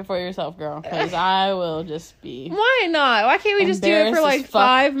 keep it for yourself, girl. Because I will just be... Why not? Why can't we just do it for like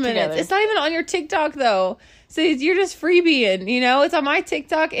 5 minutes? together. It's not even on your TikTok though. So you're just freebieing, you know? It's on my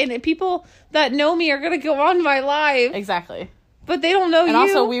TikTok, and people that know me are going to go on my live. Exactly. But they don't know And you.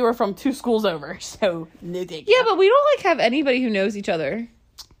 also, we were from 2 schools over, so no thank you. Yeah, but we don't like have anybody who knows each other.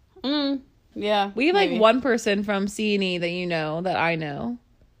 Yeah. We have like maybe. one person from C&E that you know, that I know.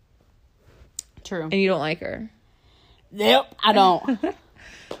 True. And you don't like her. Nope, I don't.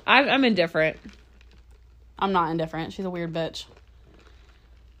 I'm indifferent. I'm not indifferent. She's a weird bitch.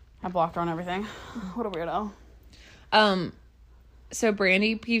 I blocked her on everything. What a weirdo. So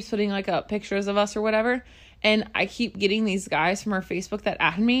Brandy keeps putting like up pictures of us or whatever, and I keep getting these guys from her Facebook that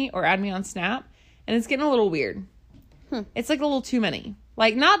add me or add me on Snap, and it's getting a little weird. It's like a little too many.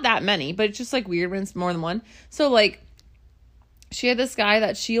 Like, not that many, but it's just like weird when it's more than one. So like, she had this guy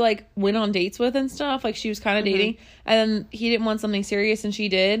that she like went on dates with and stuff. Like, she was kind of dating, and then he didn't want something serious and she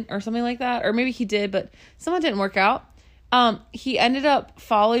did, or something like that. Or maybe he did, but someone didn't work out. He ended up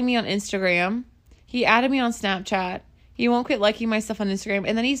following me on Instagram. He added me on Snapchat. He won't quit liking my stuff on Instagram.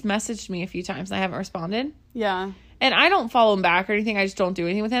 And then he's messaged me a few times and I haven't responded. Yeah. And I don't follow him back or anything. I just don't do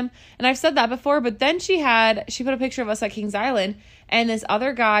anything with him. And I've said that before. But then she put a picture of us at Kings Island. And this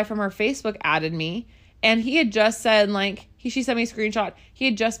other guy from her Facebook added me. And he had just said, like, she sent me a screenshot. He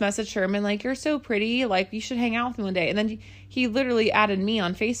had just messaged her and been like, you're so pretty. Like, you should hang out with me one day. And then he literally added me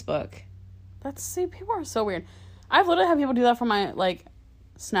on Facebook. People are so weird. I've literally had people do that for my, like,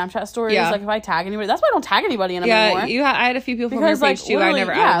 Snapchat stories. Yeah. Like, if I tag anybody. That's why I don't tag anybody in them anymore. Yeah, I had a few people from your page, too. I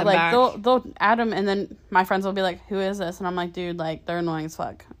never added them back. They'll add them, and then my friends will be like, who is this? And I'm like, dude, like, they're annoying as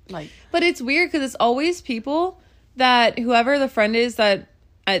fuck. Like, but it's weird, because it's always people that, whoever the friend is that,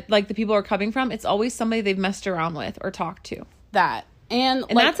 like, the people are coming from, it's always somebody they've messed around with or talked to. that. And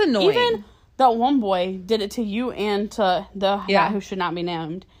like, that's annoying. Even that one boy did it to you and to the guy who should not be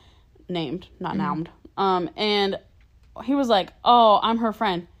named, not named. And he was like, oh, I'm her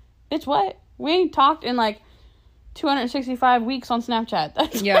friend. Bitch, what? We ain't talked in like 265 weeks on Snapchat.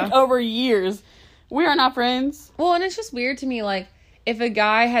 That's like over years. We are not friends. Well, and it's just weird to me, like, if a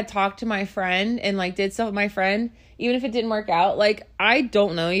guy had talked to my friend and, like, did stuff with my friend, even if it didn't work out, like, I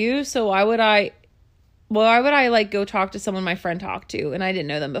don't know you, so why would I, like, go talk to someone my friend talked to and I didn't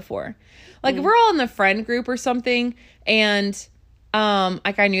know them before? Like, if we're all in the friend group or something and,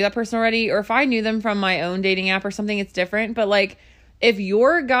 like, I knew that person already, or if I knew them from my own dating app or something, it's different. But, like, if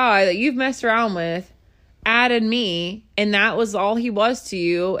your guy that you've messed around with added me and that was all he was to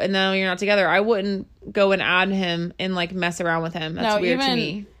you and now you're not together, I wouldn't go and add him and, like, mess around with him. That's weird to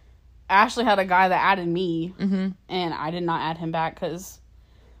me. Ashley had a guy that added me and I did not add him back because,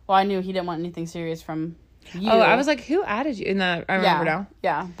 well, I knew he didn't want anything serious from you. Oh, I was like, who added you? And that I remember now.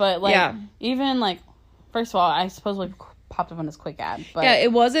 Yeah, but, like, even, like, first of all, I suppose we popped up on this quick ad. But yeah,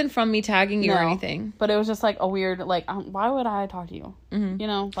 it wasn't from me tagging you or anything. But it was just, like, a weird, like, why would I talk to you? You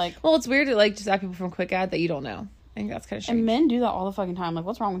know, like... Well, it's weird to, like, just add people from quick ad that you don't know. I think that's kind of strange. And men do that all the fucking time. Like,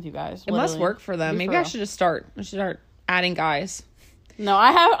 what's wrong with you guys? It must work for them. Maybe I should just start. I should start adding guys. No,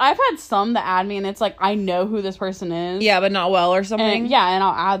 I've had some that add me, and it's like, I know who this person is. Yeah, but not well or something. And, and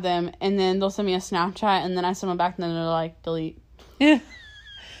I'll add them, and then they'll send me a Snapchat, and then I send them back, and then they're like, delete. Yeah.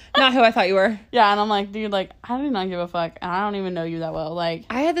 Not who I thought you were. Yeah, and I'm like, dude, like, I do not give a fuck, and I don't even know you that well. Like,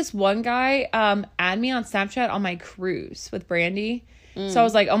 I had this one guy add me on Snapchat on my cruise with Brandy. So I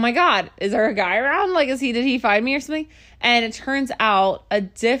was like, oh my God, is there a guy around? Like, did he find me or something? And it turns out a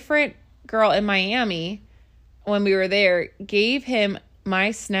different girl in Miami, when we were there, gave him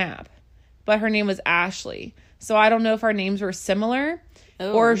my Snap, but her name was Ashley. So I don't know if our names were similar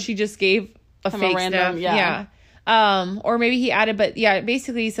or if she just gave a fake random, Snap. Or maybe he added, but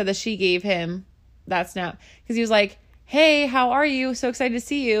basically he said that she gave him that Snap because he was like, hey, how are you? So excited to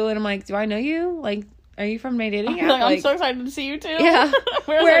see you. And I'm like, do I know you? Like, are you from my dating app? Like, I'm so excited to see you too. Yeah.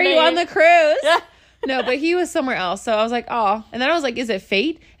 Where's Where our are you date? on the cruise? Yeah. No, but he was somewhere else. So I was like, oh. And then I was like, is it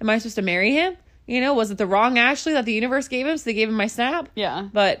fate? Am I supposed to marry him? You know, was it the wrong Ashley that the universe gave him? So they gave him my snap. Yeah.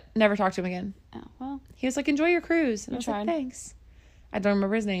 But never talked to him again. Oh, well. He was like, enjoy your cruise. And I was tried. like, thanks. I don't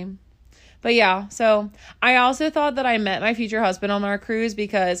remember his name. But yeah, so I also thought that I met my future husband on our cruise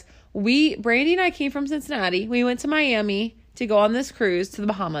because Brandy and I came from Cincinnati. We went to Miami to go on this cruise to the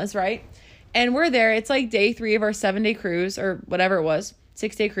Bahamas, right? And we're there. It's like day 3 of our 7-day cruise or whatever it was,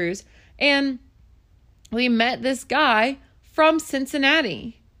 6-day cruise. And we met this guy from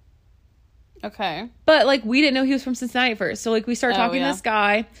Cincinnati. Okay. But like we didn't know he was from Cincinnati at first. So like we started talking to yeah. this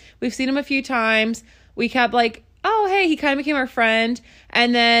guy. We've seen him a few times. We kept like, oh, hey, he kind of became our friend.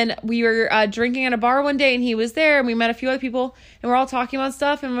 And then we were drinking at a bar one day and he was there and we met a few other people and we're all talking about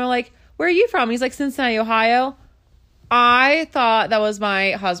stuff and we're like, where are you from? He's like, Cincinnati, Ohio. I thought that was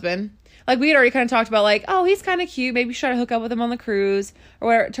my husband. Like we had already kind of talked about like, oh, he's kind of cute. Maybe you should try to hook up with him on the cruise or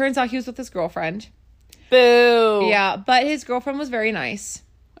whatever. It turns out he was with his girlfriend. Boo. Yeah, but his girlfriend was very nice.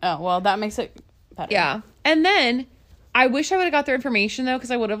 Oh, well, that makes it better. Yeah. And then I wish I would have got their information though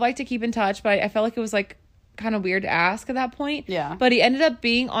because I would have liked to keep in touch, but I felt like it was like kind of weird to ask at that point. Yeah. But he ended up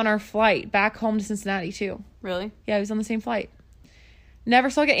being on our flight back home to Cincinnati too. Really? Yeah, he was on the same flight. Never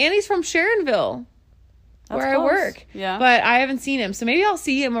saw again. And he's from Sharonville, where I close. work. Yeah. But I haven't seen him. So maybe I'll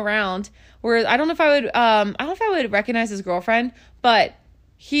see him around. Where I don't know if I would recognize his girlfriend, but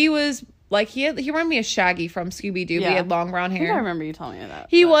he was like he reminded me of Shaggy from Scooby-Doo. Yeah. He had long brown I think I hair. remember you telling me that.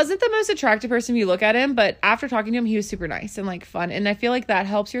 He but- wasn't the most attractive person if you look at him, but after talking to him, he was super nice and like fun. And I feel like that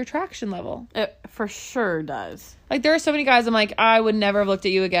helps your attraction level. It for sure does. Like there are so many guys I'm like, I would never have looked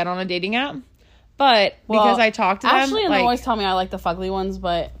at you again on a dating app. But because I talked to them, Ashley and like, them always tell me I like the fugly ones,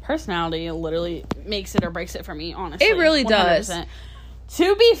 but personality literally makes it or breaks it for me, honestly. It really does. 100%.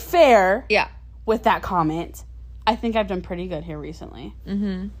 To be fair, yeah. with that comment, I think I've done pretty good here recently.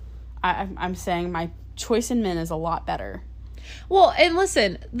 Mm-hmm. I'm saying my choice in men is a lot better. Well, and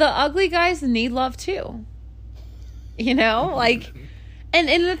listen, the ugly guys need love too. You know, like, and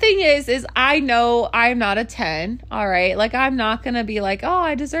the thing is I know I'm not a 10. All right, like I'm not gonna be like, oh,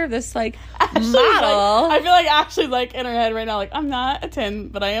 I deserve this like Ashley's model. like, I feel like Ashley's like in her head right now, like I'm not a 10,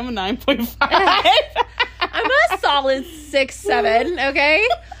 but I am a 9.5. I'm a solid 6-7. Okay,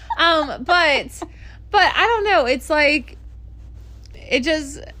 but I don't know. It's like it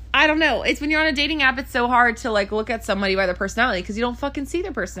just. I don't know. It's when you're on a dating app, it's so hard to like look at somebody by their personality because you don't fucking see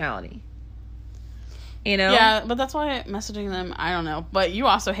their personality. You know? Yeah, but that's why messaging them, I don't know. But you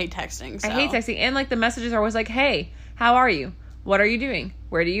also hate texting. So. I hate texting. And like the messages are always like, hey, how are you? What are you doing?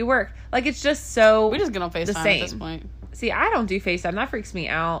 Where do you work? Like it's just so We just get on FaceTime at this point. See, I don't do FaceTime. That freaks me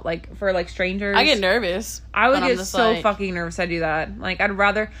out. Like for like strangers. I get nervous. I would but I'm get just so like- fucking nervous I do that. Like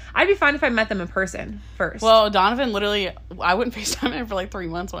I'd be fine if I met them in person first. Well, Donovan literally, I wouldn't FaceTime him for like 3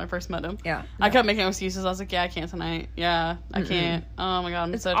 months when I first met him. Yeah. I kept making excuses. I was like, yeah, I can't tonight. Yeah, I can't. Oh my God,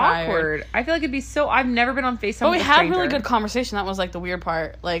 I'm it's so tired. awkward. I feel like it'd be so. I've never been on FaceTime. But we with a had stranger. really good conversation. That was like the weird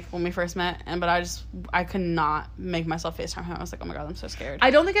part, like when we first met. But I could not make myself FaceTime him. I was like, oh my God, I'm so scared. I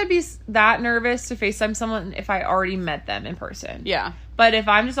don't think I'd be that nervous to FaceTime someone if I already met them in person. Yeah. But if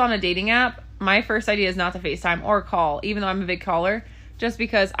I'm just on a dating app, my first idea is not to FaceTime or call, even though I'm a big caller, just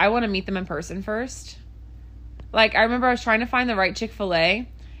because I want to meet them in person first. Like, I remember I was trying to find the right Chick-fil-A,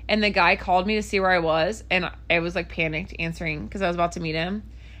 and the guy called me to see where I was, and I was, like, panicked answering because I was about to meet him.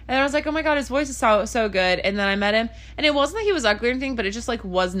 And I was like, oh my God, his voice is so good. And then I met him, and it wasn't that he was ugly or anything, but it just, like,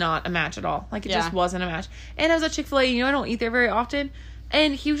 was not a match at all. Like, it just wasn't a match. And I was at Chick-fil-A, you know, I don't eat there very often,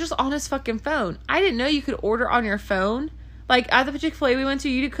 and he was just on his fucking phone. I didn't know you could order on your phone. Like, at the Chick-fil-A we went to,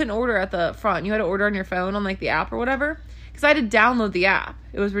 you couldn't order at the front. You had to order on your phone on, like, the app or whatever. Because I had to download the app.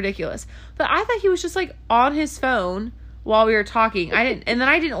 It was ridiculous. But I thought he was just, like, on his phone while we were talking. And then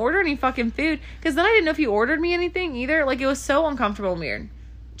I didn't order any fucking food. Because then I didn't know if he ordered me anything either. Like, it was so uncomfortable and weird.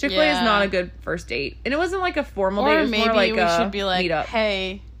 Chick-fil-A is not a good first date. And it wasn't, like, a formal date. It was maybe more like we should be like, meetup.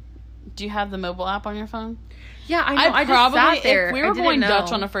 hey, do you have the mobile app on your phone? Yeah, I know. I just sat there. If we were going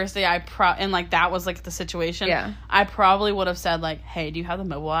Dutch on a first day, and like that was like the situation. Yeah. I probably would have said like, "Hey, do you have the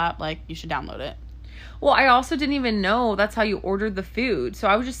mobile app? Like, you should download it." Well, I also didn't even know that's how you ordered the food. So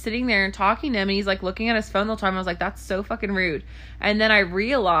I was just sitting there and talking to him, and he's like looking at his phone the whole time. I was like, "That's so fucking rude." And then I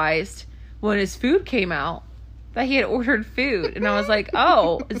realized when his food came out that he had ordered food, and I was like,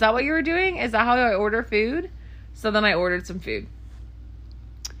 "Oh, is that what you were doing? Is that how I order food?" So then I ordered some food.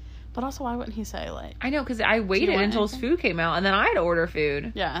 But also, why wouldn't he say like? I know, because I waited want until his anything? food came out, and then I had to order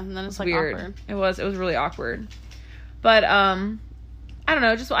food. Yeah, and then it's like Weird. awkward. It was really awkward. But I don't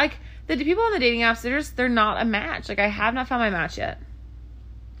know, just like the people on the dating apps, they're not a match. Like I have not found my match yet.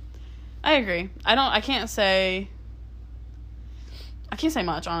 I agree. I can't say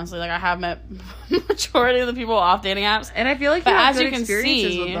much, honestly. Like, I have met majority of the people off dating apps. And I feel like but you have as good you can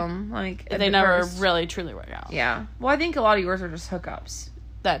experiences see, with them. Like, they never really truly work out. Yeah. Well, I think a lot of yours are just hookups.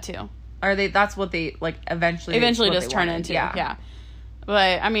 That too. That's what they, like, eventually just turn into. Yeah.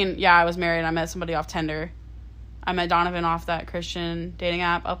 But, I mean, yeah, I was married. I met somebody off Tinder. I met Donovan off that Christian dating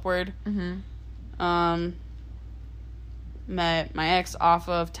app, Upward. Mm-hmm. Met my ex off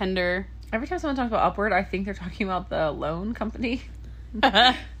of Tinder. Every time someone talks about Upward, I think they're talking about the loan company.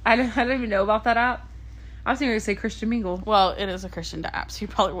 I don't even know about that app. I was going to say Christian Mingle. Well, it is a Christian app, so you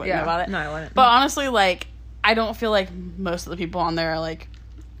probably wouldn't know about it. No, I wouldn't. But honestly, like, I don't feel like most of the people on there are, like,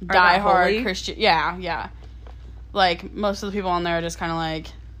 diehard Christian. Yeah. Like, most of the people on there are just kind of like...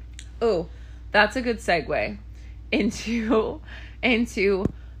 Oh, that's a good segue into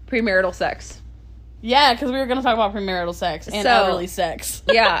premarital sex. Yeah, because we were going to talk about premarital sex and elderly sex.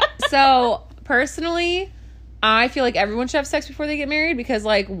 Yeah. So, personally, I feel like everyone should have sex before they get married because,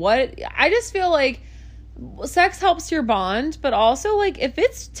 like, I just feel like sex helps your bond, but also, like, if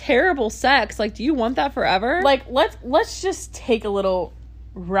it's terrible sex, like, do you want that forever? Like, let's just take a little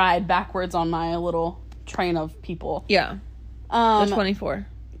ride backwards on my little train of people. Yeah. The 24.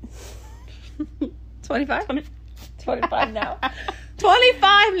 25? 25 now.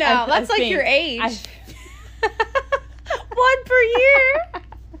 25 now. That's like your age. One per year.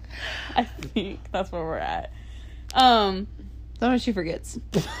 I think that's where we're at. Don't know she forgets.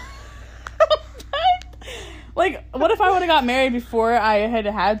 Like, what if I would have got married before I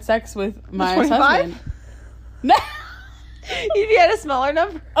had sex with my husband? No. If you had a smaller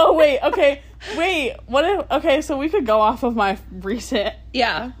number. Oh, wait. Okay. Wait. What if... Okay, so we could go off of my recent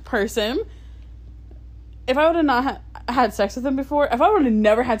person. If I would have not had sex with him before, if I would have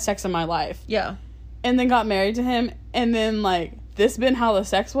never had sex in my life. Yeah. And then got married to him, and then, like, this been how the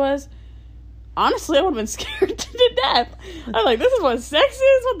sex was, honestly, I would have been scared to death. I'm like, this is what sex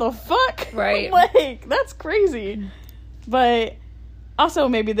is? What the fuck? Right. Like, that's crazy. But also,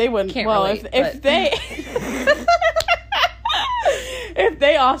 maybe they wouldn't. Can't well, relate, if they... If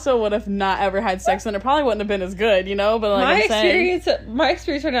they also would have not ever had sex, then it probably wouldn't have been as good, you know? But, like, my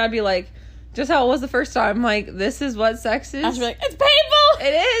experience right now, I'd be like, just how it was the first time. Like, this is what sex is. I'd be like, it's painful!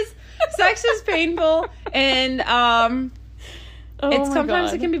 It is. Sex is painful. And,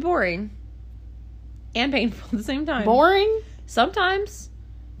 sometimes it can be boring. And painful at the same time. Boring? Sometimes.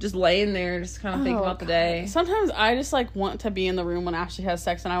 Just laying there, just kind of thinking about the day. Sometimes I just, like, want to be in the room when Ashley has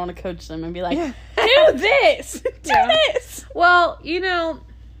sex, and I want to coach them and be like, do this! Do this! Well, you know,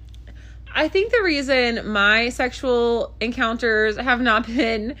 I think the reason my sexual encounters have not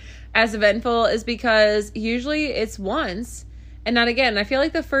been as eventful is because usually it's once and not again. I feel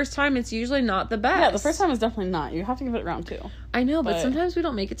like the first time it's usually not the best. Yeah, the first time is definitely not. You have to give it round 2. I know, but sometimes we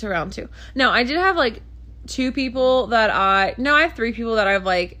don't make it to round 2. No, I did have, like, 2 people that I have 3 people that I've,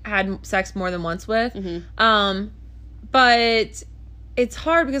 like, had sex more than once with. Mm-hmm. But it's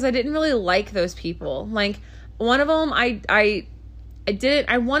hard because I didn't really like those people. Like, one of them, I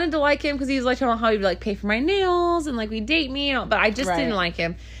wanted to like him because he was, like, talking about how he'd, like, pay for my nails and, like, we'd date me, but I just didn't like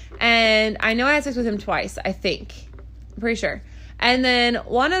him. And I know I had sex with him twice, I think. I'm pretty sure. And then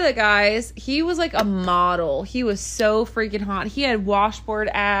one of the guys, he was like a model. He was so freaking hot. He had washboard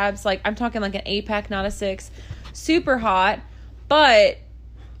abs. Like, I'm talking like an 8-pack, not a 6. Super hot. But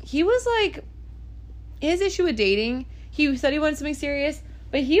he was like, his issue with dating, he said he wanted something serious,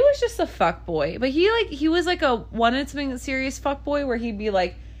 but he was just a fuck boy. But he was like wanted something serious fuck boy where he'd be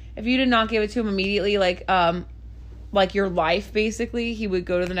like, if you did not give it to him immediately, like your life basically, he would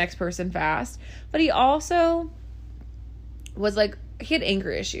go to the next person fast. But he also was like, he had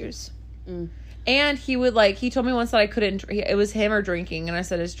anger issues. And he would, like, he told me once that I couldn't, it was him or drinking, and I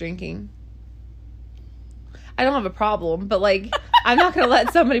said it's drinking. I don't have a problem, but, like, I'm not gonna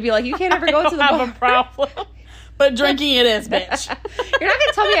let somebody be like, you can't ever go to the bar. I don't have a problem, but drinking it is, bitch. You're not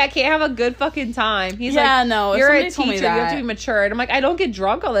gonna tell me I can't have a good fucking time. He's like, no, you're a teacher, you have to be mature. And I'm like, I don't get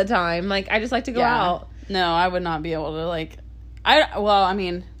drunk all the time. Like, I just like to go out. No, I would not be able to, like,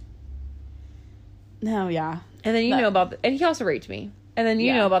 And then know about and he also raped me. And then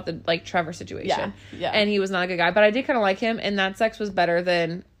you know about the, like, Trevor situation. Yeah. And he was not a good guy. But I did kind of like him, and that sex was better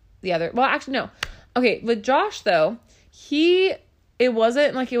than the other. Well, actually, no. Okay, with Josh, though, it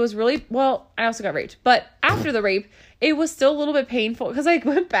wasn't, like, it was really, well, I also got raped. But after the rape, it was still a little bit painful. Because I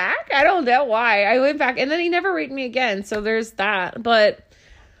went back. I don't know why. I went back, and then he never raped me again. So there's that. But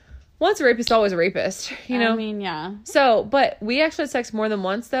once a rapist, always a rapist. You know? I mean, yeah. So, but we actually had sex more than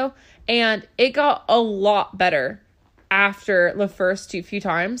once, though. And it got a lot better after the first few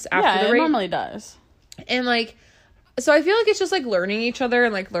times after the rape. It normally does. And, like, So I feel like it's just like learning each other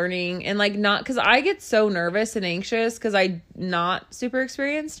and like learning and like not, because I get so nervous and anxious because I'm not super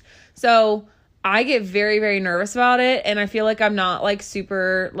experienced. So I get very, very nervous about it. And I feel like I'm not like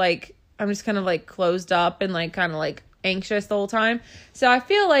super like, I'm just kind of like closed up and like kind of like anxious the whole time. So I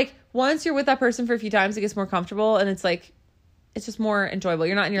feel like once you're with that person for a few times, it gets more comfortable and it's like, it's just more enjoyable.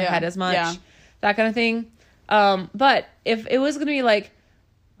 You're not in your head as much, that kind of thing. But if it was going to be like,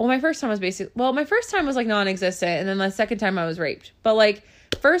 well, my first time was like non-existent. And then the second time I was raped. But like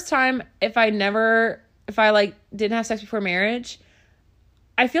first time, if I like didn't have sex before marriage,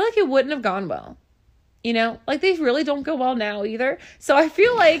 I feel like it wouldn't have gone well. You know, like they really don't go well now either. So I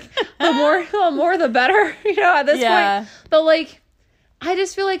feel like the more the better, you know, at this point. But like, I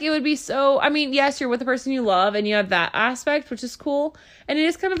just feel like it would be so, I mean, yes, you're with the person you love and you have that aspect, which is cool. And it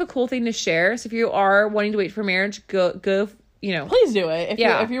is kind of a cool thing to share. So if you are wanting to wait for marriage, go, you know. Please do it.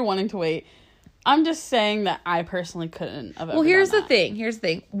 If you're wanting to wait. I'm just saying that I personally couldn't have ever Well, here's done the thing. Here's the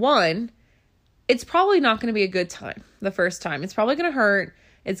thing. One, it's probably not going to be a good time the first time. It's probably going to hurt.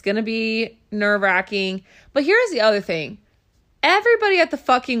 It's going to be nerve-wracking. But here's the other thing. Everybody at the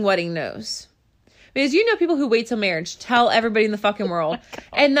fucking wedding knows. Because you know people who wait till marriage tell everybody in the fucking world.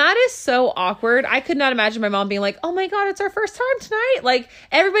 And that is so awkward. I could not imagine my mom being like, oh my God, it's our first time tonight. Like,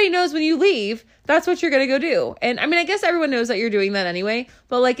 everybody knows when you leave, that's what you're going to go do. And I mean, I guess everyone knows that you're doing that anyway.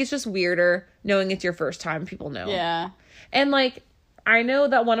 But like, it's just weirder knowing it's your first time. People know. Yeah. And like, I know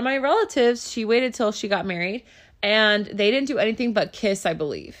that one of my relatives, she waited till she got married. And they didn't do anything but kiss, I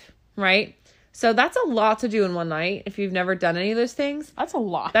believe. Right? So that's a lot to do in one night if you've never done any of those things. That's a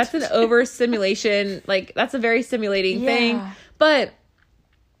lot. That's an overstimulation. Like, that's a very stimulating thing. But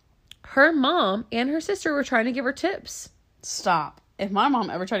her mom and her sister were trying to give her tips. Stop. If my mom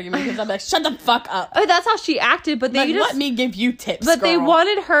ever tried to give me tips, I'd be like, shut the fuck up. Oh, that's how she acted. But they like, let me give you tips, But girl. they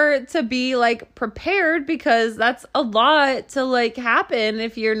wanted her to be, like, prepared because that's a lot to, like, happen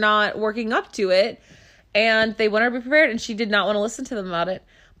if you're not working up to it. And they wanted her to be prepared, and she did not want to listen to them about it.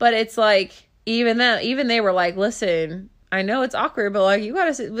 But it's like, even they were like, listen, I know it's awkward, but like, you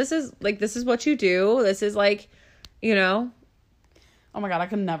gotta, this is what you do. This is like, you know. Oh my God, I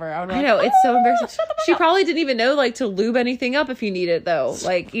could never. I know, it's so embarrassing. She probably didn't even know like to lube anything up if you need it though.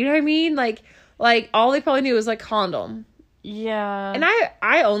 Like, you know what I mean? Like all they probably knew was like condom. Yeah. And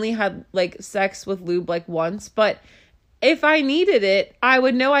I only had like sex with lube like once, but if I needed it, I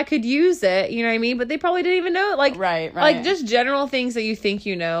would know I could use it. You know what I mean? But they probably didn't even know it. Like, right. Like, just general things that you think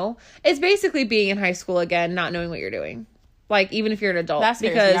you know. It's basically being in high school again, not knowing what you're doing. Like, even if you're an adult. That's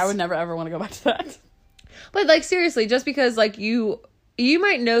because I would never, ever want to go back to that. But, like, seriously, just because, like, you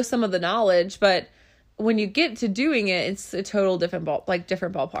might know some of the knowledge, but when you get to doing it, it's a total different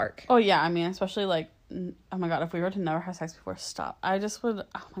ballpark. Oh, yeah. I mean, especially, like, oh my God, if we were to never have sex before, stop. I just would,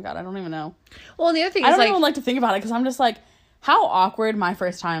 oh my God, I don't even know. Well, and the other thing is, I don't even like to think about it because I'm just like, how awkward my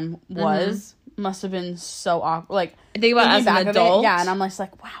first time was must have been so awkward. Like, think about as an adult. Yeah, and I'm just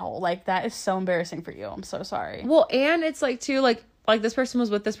like, wow, like, that is so embarrassing for you. I'm so sorry. Well, and it's like, too, like this person was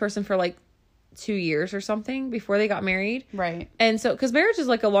with this person for, like, 2 years or something before they got married. Right. And so, because marriage is,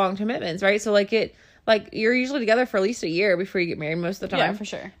 like, a long commitment, right? So, like, you're usually together for at least a year before you get married most of the time. Yeah, for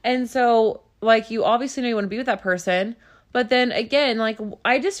sure. And so, like, you obviously know you want to be with that person. But then, again, like,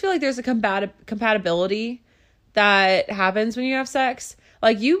 I just feel like there's a compatibility that happens when you have sex.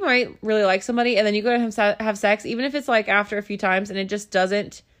 Like, you might really like somebody, and then you go to have sex, even if it's, like, after a few times, and it just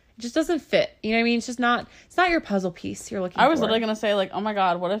doesn't fit. You know what I mean? It's not your puzzle piece you're looking for. I was literally going to say, like, oh my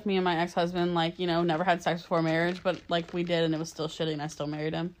God, what if me and my ex-husband, like, you know, never had sex before marriage, but, like, we did, and it was still shitty, and I still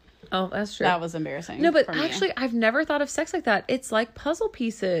married him. Oh, that's true. That was embarrassing. No, but actually, I've never thought of sex like that. It's like puzzle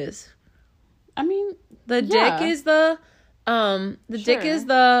pieces. I mean, the dick is the dick is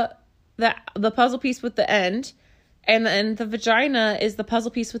the puzzle piece with the end, and then the vagina is the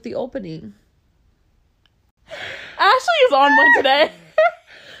puzzle piece with the opening. Ashley is on one today.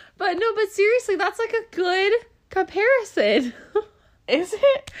 But seriously, that's like a good comparison. Is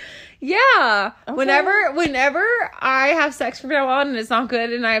it? Yeah. Okay. Whenever I have sex from now on and it's not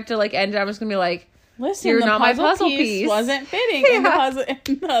good and I have to like end it, I'm just gonna be like, listen, you're not my puzzle piece. Wasn't fitting in the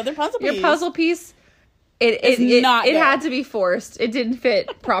other puzzle piece. Your puzzle piece, it had to be forced. It didn't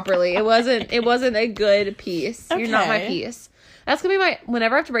fit properly. It wasn't a good piece. Okay. You're not my piece. That's gonna be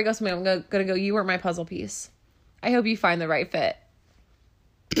whenever I have to break up with somebody, I'm gonna go, you weren't my puzzle piece. I hope you find the right fit.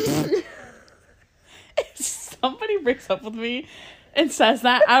 If somebody breaks up with me and says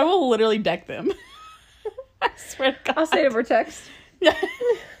that, I will literally deck them. I swear to God. I'll say it over text. Yeah.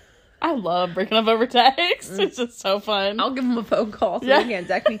 I love breaking up over text. It's just so fun. I'll give him a phone call so he can't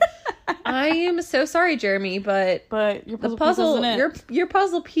deck me. I am so sorry, Jeremy, but your puzzle piece isn't it. your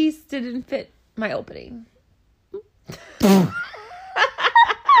puzzle piece didn't fit my opening.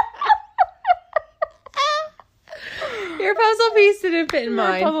 Your puzzle piece didn't fit in My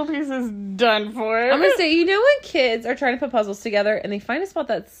mine. puzzle piece is done for. I'm gonna say, you know when kids are trying to put puzzles together and they find a spot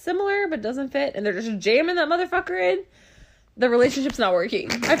that's similar but doesn't fit and they're just jamming that motherfucker in? The relationship's not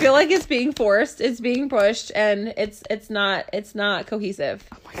working. I feel like it's being forced, it's being pushed, and it's not cohesive.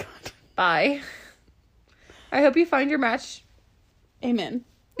 Oh my god. Bye. I hope you find your match. Amen.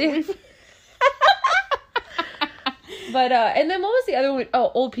 But and then what was the other one?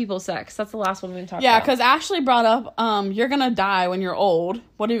 Oh, old people sex. That's the last one we talked about. Yeah, because Ashley brought up, you're gonna die when you're old.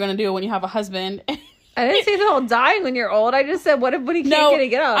 What are you gonna do when you have a husband? I didn't say the whole dying when you're old. I just said, what if when he can't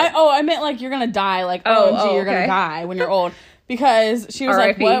get up? I meant like you're gonna die. Like, OMG, you're gonna die when you're old. Because she was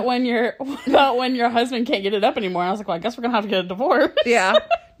like, what about when your husband can't get it up anymore? And I was like, well, I guess we're gonna have to get a divorce. Yeah.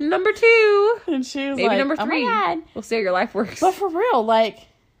 Number 2. And she was maybe like, number 3. oh my God. We'll see how your life works. But for real, like,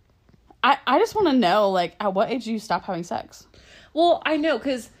 I just want to know, like, at what age do you stop having sex? Well, I know,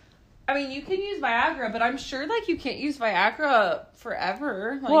 because, I mean, you can use Viagra, but I'm sure, like, you can't use Viagra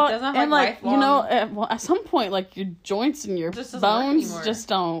forever. Like, Well, it doesn't have, and, like, lifelong. you know, at some point, like, your joints and your Just doesn't work bones anymore. just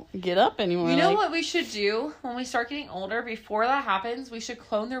don't get up anymore. You know like, what we should do when we start getting older? Before that happens, we should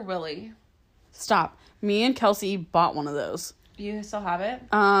clone their willy. Stop. Me and Kelsey bought one of those. You still have it?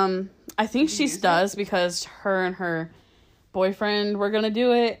 I think she use does because her and her boyfriend were gonna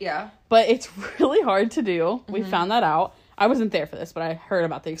do it. Yeah. But it's really hard to do. Mm-hmm. We found that out. I wasn't there for this, but I heard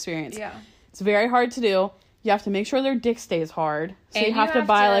about the experience. Yeah. It's very hard to do. You have to make sure their dick stays hard. So And you have to have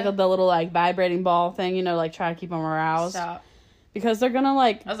buy to- like the little like vibrating ball thing, you know, like try to keep them aroused. Stop. Because they're gonna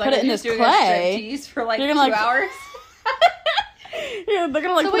like I was put like, it in this doing clay. a striptease for like You're 2 gonna, like- hours. Yeah, they're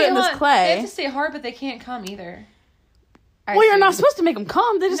gonna like So put wait, it in this hold on. clay. They have to stay hard, but they can't come either. Well, you're not supposed to make them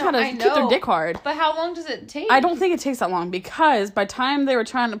come. They just No, gotta I keep their know. dick hard. But how long does it take? I don't think it takes that long because by the time they were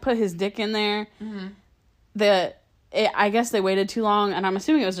trying to put his dick in there, I guess they waited too long, and I'm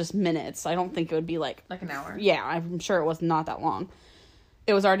assuming it was just minutes. I don't think it would be like Like an hour. Yeah, I'm sure it was not that long.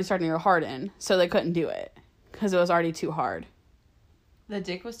 It was already starting to harden, so they couldn't do it because it was already too hard. The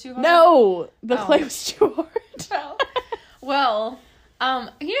dick was too hard? No, the clay was too hard. Well,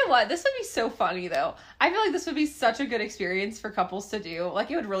 you know what? This would be so funny, though. I feel like this would be such a good experience for couples to do. Like,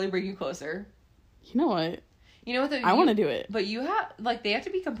 it would really bring you closer. You know what? You know what? I want to do it. But you have, like, they have to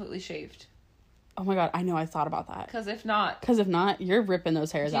be completely shaved. Oh my god, I know. I thought about that. Because if not... Because if not, you're ripping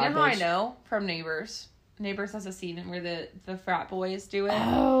those hairs out, You know how bitch. I know? From Neighbors. Neighbors has a scene where the frat boys do it.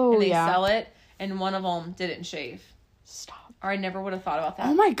 Oh, and they yeah. sell it. And one of them didn't shave. Stop. Or I never would have thought about that.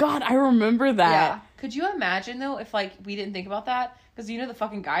 Oh my god, I remember that. Yeah. Could you imagine, though, if, like, we didn't think about that? Because, you know, the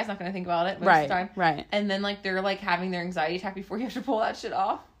fucking guy's not going to think about it most of the time. Right. And then, like, they're, like, having their anxiety attack before you have to pull that shit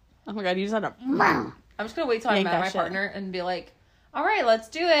off. Oh my god, you just had to... I'm just going to wait till I'm Yank mad at that my shit. partner and be like, all right, let's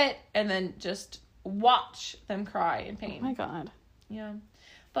do it. And then just watch them cry in pain. Oh my god. Yeah.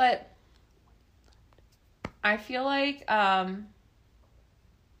 But I feel like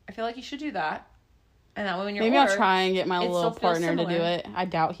you should do that. And that way when you're Maybe older, I'll try and get my it little still feels partner to do similar. it. I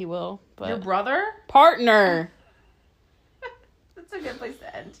doubt he will, but... Your brother? Partner! That's a good place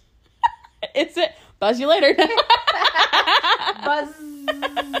to end. It's it. Buzz you later. Buzz.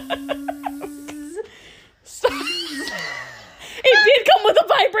 Stop. It did come with a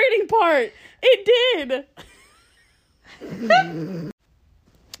vibrating part. It did.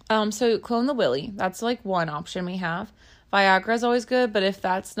 So clone the willy. That's like one option we have. Viagra is always good, but if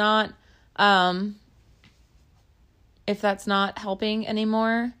that's not helping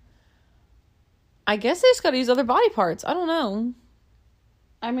anymore, I guess they just gotta use other body parts. I don't know.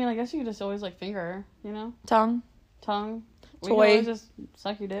 I mean, I guess you could just always like finger, you know? Tongue. Tongue. We Toy. can always just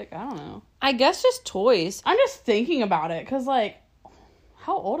suck your dick. I don't know. I guess just toys. I'm just thinking about it because, like,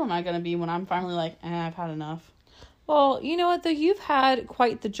 how old am I going to be when I'm finally like, I've had enough? Well, you know what, though? You've had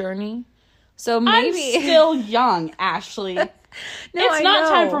quite the journey. So maybe... I'm still young, Ashley. It's not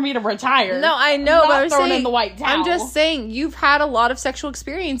time for me to retire. No, I know, but I'm throwing saying, in the white towel. I'm just saying, you've had a lot of sexual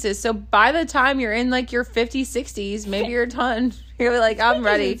experiences. So by the time you're in, like, your 50s, 60s, maybe you're done. You're like, I'm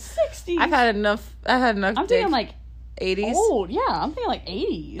ready. 60s. I've had enough I'm dick. thinking, like, 80s. old. Yeah, I'm thinking, like,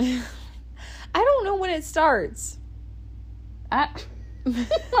 80s. I don't know when it starts. I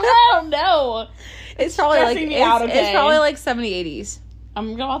don't know. It's probably like stressing me out, it's okay? probably like 70s, 80s. I'm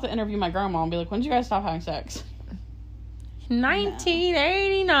about to interview my grandma and be like, when did you guys stop having sex?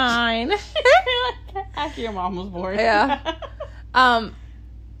 1989. After your mom was born. Yeah.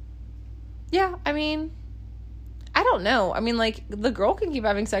 Yeah, I mean, I don't know. I mean, like, the girl can keep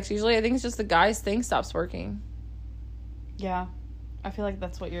having sex usually. I think it's just the guy's thing stops working. Yeah. I feel like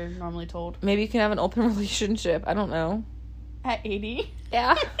that's what you're normally told. Maybe you can have an open relationship. I don't know. At 80?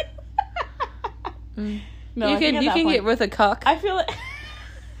 Yeah. No, you I think can at you that can point- get with a cuck. I feel like.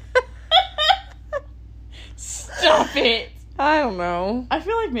 Stop it. I don't know. I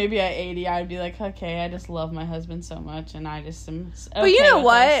feel like maybe at 80, I'd be like, okay, I just love my husband so much, and I just am. Okay, But you know with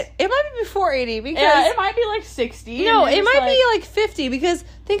what? this. It might be before 80 because Yeah, it might be like 60. no, and it it's might be like 50 because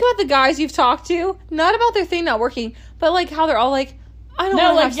think about the guys you've talked to, not about their thing not working, but like how they're all like, I don't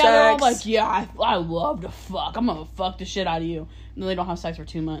No, want to like have yeah, they're all sex. like, yeah, I love to fuck. I'm gonna fuck the shit out of you. And then they don't have sex for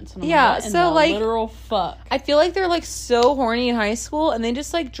 2 months. And I'm Yeah, like, what in so, the like- literal fuck. I feel like they're like so horny in high school and they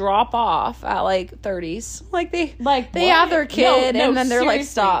just like drop off at like 30s. Like they Like they what? have their kid No, and then they're like,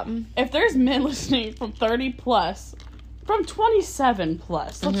 seriously. stop. If there's men listening from 30 plus, from 27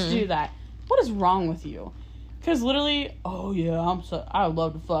 plus, let's Mm-hmm. do that. What is wrong with you? Because literally, oh yeah, I would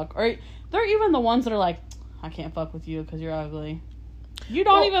love to fuck. Or they're even the ones that are like, I can't fuck with you because you're ugly. You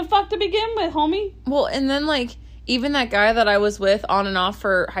don't Well- even fuck to begin with, homie. Well, and then like even that guy that I was with on and off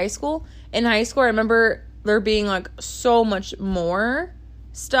for high school, in high school I remember there being like so much more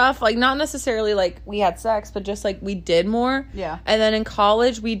stuff, like not necessarily like we had sex, but just like we did more. Yeah. And then in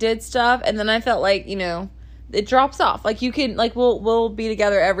college we did stuff and then I felt like, you know, it drops off. Like you can like we'll be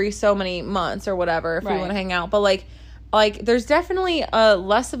together every so many months or whatever if we Right. want to hang out, but like there's definitely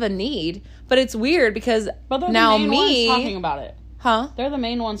less of a need, but it's weird because But they're now the main me ones talking about it. huh? They're the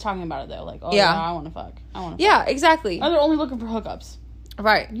main ones talking about it though. Like, oh Yeah. yeah, I want to fuck. I want to. Yeah, exactly. Or they're only looking for hookups.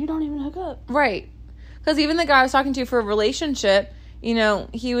 Right. You don't even hook up. Right. Because even the guy I was talking to for a relationship, you know,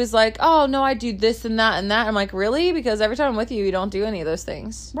 he was like, oh, no, I do this and that and that. I'm like, really? Because every time I'm with you, you don't do any of those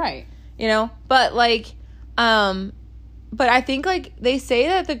things. Right. You know? But, like, but I think, like, they say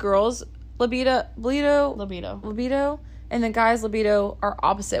that the girls' libido and the guys' libido are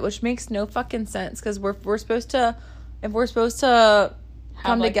opposite, which makes no fucking sense. Because we're supposed to, if we're supposed to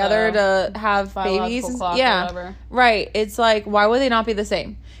come like, together to have biological babies. clock or Yeah. whatever. Right. It's like, why would they not be the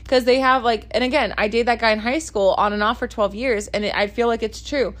same? Because they have, like, and again, I dated that guy in high school on and off for 12 years, and I feel like it's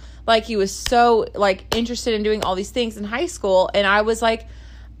true. Like, he was so, like, interested in doing all these things in high school, and I was like,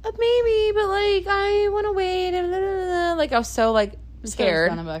 maybe, but, like, I want to wait, and blah, blah, blah. Like, I was so, like, scared.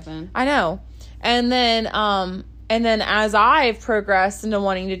 Kind of back then. I know. And then as I've progressed into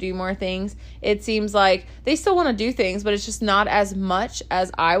wanting to do more things, it seems like they still want to do things, but it's just not as much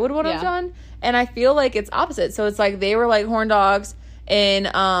as I would want to have done. And I feel like it's opposite. So it's like they were like horn dogs in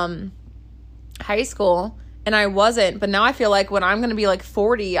high school and I wasn't. But now I feel like when I'm going to be like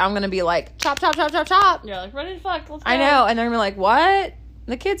 40, I'm going to be like chop, chop, chop, chop, chop. You're like, ready to fuck. Let's go. I know. And they're going to be like, what?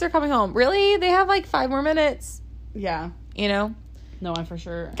 The kids are coming home. Really? They have like 5 more minutes. Yeah. You know? No, I for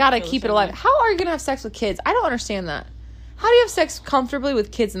sure. Gotta feel the keep it same alive. way. How are you gonna have sex with kids? I don't understand that. How do you have sex comfortably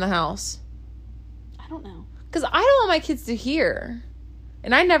with kids in the house? I don't know. Because I don't want my kids to hear.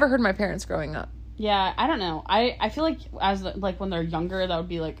 And I never heard my parents growing up. Yeah, I don't know. I feel like like when they're younger, that would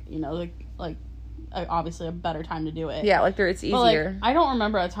be like, you know, like obviously a better time to do it. Yeah, like it's But, like, easier. I don't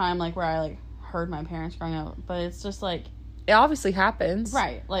remember a time like where I like heard my parents growing up, but it's just like It obviously happens.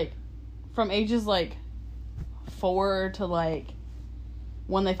 right, like from ages like 4 to like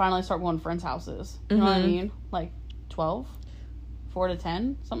when they finally start going to friends' houses. You know what I Mhm. mean? Like 12, 4 to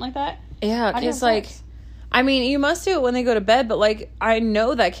 10, something like that. Yeah, How do you because have like, sex? I mean, you must do it when they go to bed, but like, I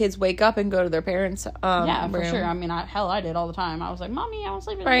know that kids wake up and go to their parents' Yeah, for room. sure. I mean, I did all the time. I was like, Mommy, I want to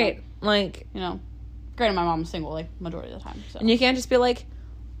sleep in Right. bed. Like, You know, granted, my mom's single, like, majority of the time. So. and you can't just be like,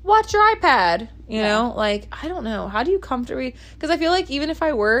 watch your iPad, you Yeah. know? Like, I don't know. How do you comfortably... Because I feel like even if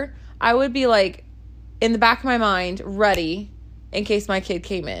I were, I would be, like, in the back of my mind, ready in case my kid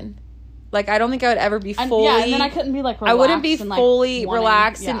came in. Like, I don't think I would ever be fully... Yeah, and then I couldn't be, like, relaxed. I wouldn't be and, like, fully wanting-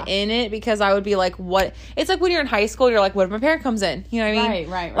 relaxed yeah. and in it because I would be like, what... It's like when you're in high school, you're like, what if my parent comes in? You know what I mean?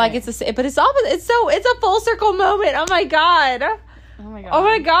 Right. Like, it's a... But it's opposite. It's a full circle moment. Oh, my God. Oh, my God. Oh,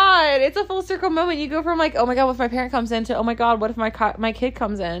 my God. It's a full circle moment. You go from, like, oh, my God, what if my parent comes in to, oh, my God, what if my kid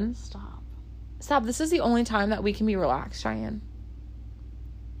comes in? Stop. This is the only time that we can be relaxed, Cheyenne.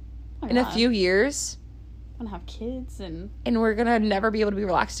 Oh, In a few years, I'm gonna have kids, and we're going to never be able to be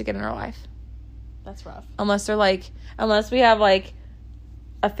relaxed again in our life. that's rough. Unless we have, like,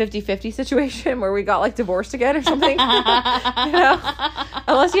 a 50-50 situation where we got, like, divorced again or something. You know?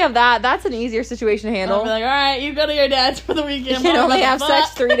 Unless you have that, that's an easier situation to handle. I'll be like, all right, you go to your dad's for the weekend. You can Mom, only what have the sex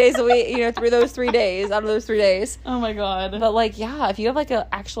fuck? 3 days a week, you know, through those 3 days, out of those 3 days. Oh, my God. But, like, yeah, if you have, like, a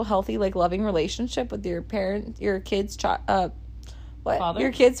actual healthy, like, loving relationship with your parent, your kid's father?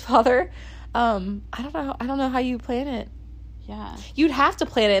 Your kid's father, I don't know how you plan it. Yeah. You'd have to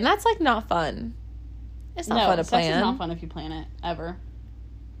plan it, and that's, like, not fun. It's not fun to plan. Sex is not fun if you plan it, ever.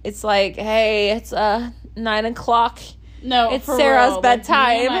 It's like, hey, it's 9 o'clock. No, It's for Sarah's real. bedtime.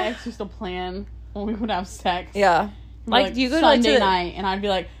 Like, me and my ex used to plan when we would have sex. Yeah. We'd be Like, do you go to, like, Sunday to the- night, and I'd be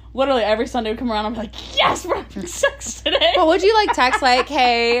like, literally every Sunday would come around, I'd be like, yes, we're having sex today. But would you, like, text, like,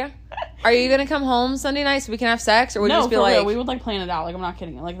 hey, are you going to come home Sunday night so we can have sex? Or would you just be for like... real. We would, like, plan it out. Like, I'm not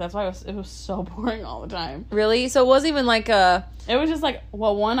kidding. Like, that's why it was so boring all the time. Really? So it wasn't even, like, a... It was just, like,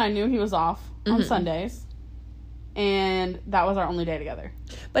 well, one, I knew he was off on Sundays. And that was our only day together.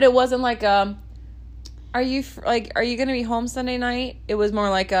 But it wasn't, like, are you going to be home Sunday night? It was more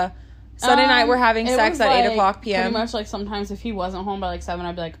like a... Sunday night we're having sex at 8 o'clock p.m. Pretty much, like, sometimes if he wasn't home by, like, 7,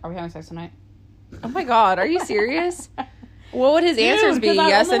 I'd be like, are we having sex tonight? Oh, my God. Are you serious? What would his answers be?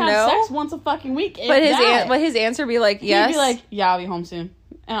 Yes and no? Sex once a fucking week. But his answer be like, yes? He'd be like, yeah, I'll be home soon.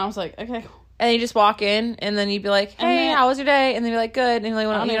 And I was like, okay. And you just walk in, and then you'd be like, hey, how was your day? And they'd be like, good. And you're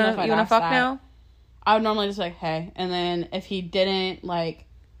like, you want to fuck now? I would normally just be like, hey. And then if he didn't, like...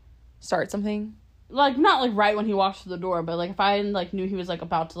 Start something? Like, not, like, right when he walks through the door, but, like, if I, like, knew he was, like,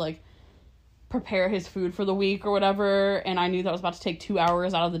 about to, like, prepare his food for the week or whatever, and I knew that was about to take 2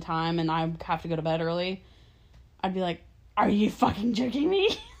 hours out of the time, and I would have to go to bed early, I'd be like, are you fucking joking me?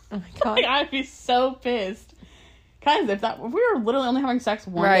 Oh, my God. Like, I'd be so pissed. Guys, if we were literally only having sex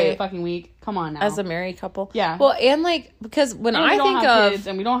one day a fucking week, come on now. As a married couple. Yeah. Well, and, like, because when I think of... kids,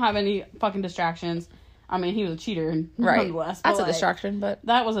 and we don't have any fucking distractions. I mean, he was a cheater, nonetheless. That's a like, distraction, but...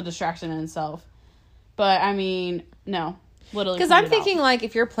 That was a distraction in itself. But, I mean, no. Literally. Because I'm thinking, like,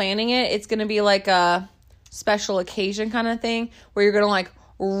 if you're planning it, it's going to be, like, a special occasion kind of thing, where you're going to, like,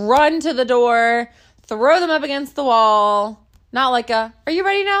 run to the door, throw them up against the wall. Not like are you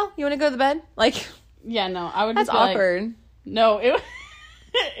ready now? You want to go to the bed? Like... Yeah, no, I would That's just be awkward. Like, no, it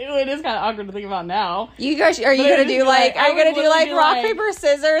is kind of awkward to think about now. You guys, are you going to do, like, are you going to do, like, rock, paper,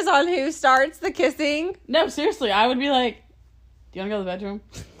 scissors on who starts the kissing? No, seriously, I would be like, do you want to go to the bedroom?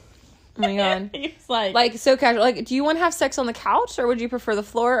 Oh my God. It's like so casual. Like, do you want to have sex on the couch, or would you prefer the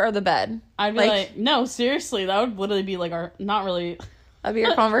floor or the bed? I'd be like, no, seriously, that would literally be like our, not really. That'd be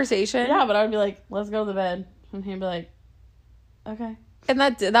your conversation? Yeah, but I would be like, let's go to the bed. And he'd be like, okay. And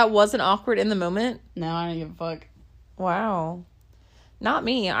that wasn't awkward in the moment? No, I didn't give a fuck. Wow. Not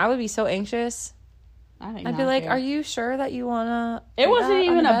me. I would be so anxious. I'd be like, are you sure that you want to... It wasn't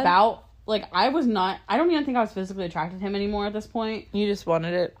even about... Like, I don't even think I was physically attracted to him anymore at this point. You just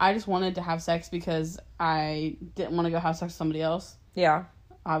wanted it. I just wanted to have sex because I didn't want to go have sex with somebody else. Yeah.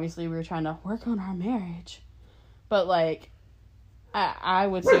 Obviously, we were trying to work on our marriage. But, like, I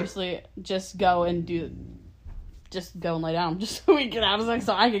would seriously just go and lay down just so we could have sex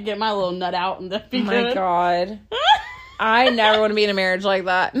so I could get my little nut out and be good. Oh, my God. I never want to be in a marriage like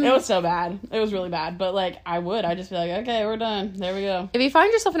that. It was so bad. It was really bad. But, like, I'd just be like, okay, we're done. There we go. If you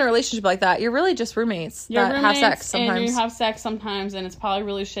find yourself in a relationship like that, you're really just roommates that have sex sometimes. And you have sex sometimes, and it's probably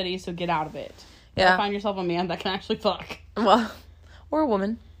really shitty, so get out of it. Yeah. Or find yourself a man that can actually fuck. Well, or a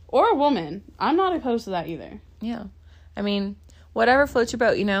woman. Or a woman. I'm not opposed to that either. Yeah. I mean, whatever floats your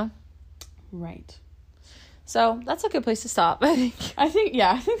boat, you know? Right. So, that's a good place to stop, I think. I think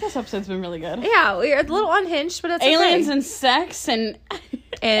this episode's been really good. Yeah, we're a little unhinged, but that's aliens okay. And sex and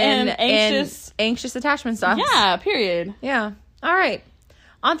anxious attachment stuff. Yeah, period. Yeah. All right.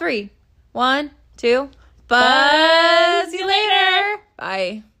 On 3. 1, 2. Buzz you later.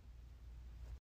 Bye.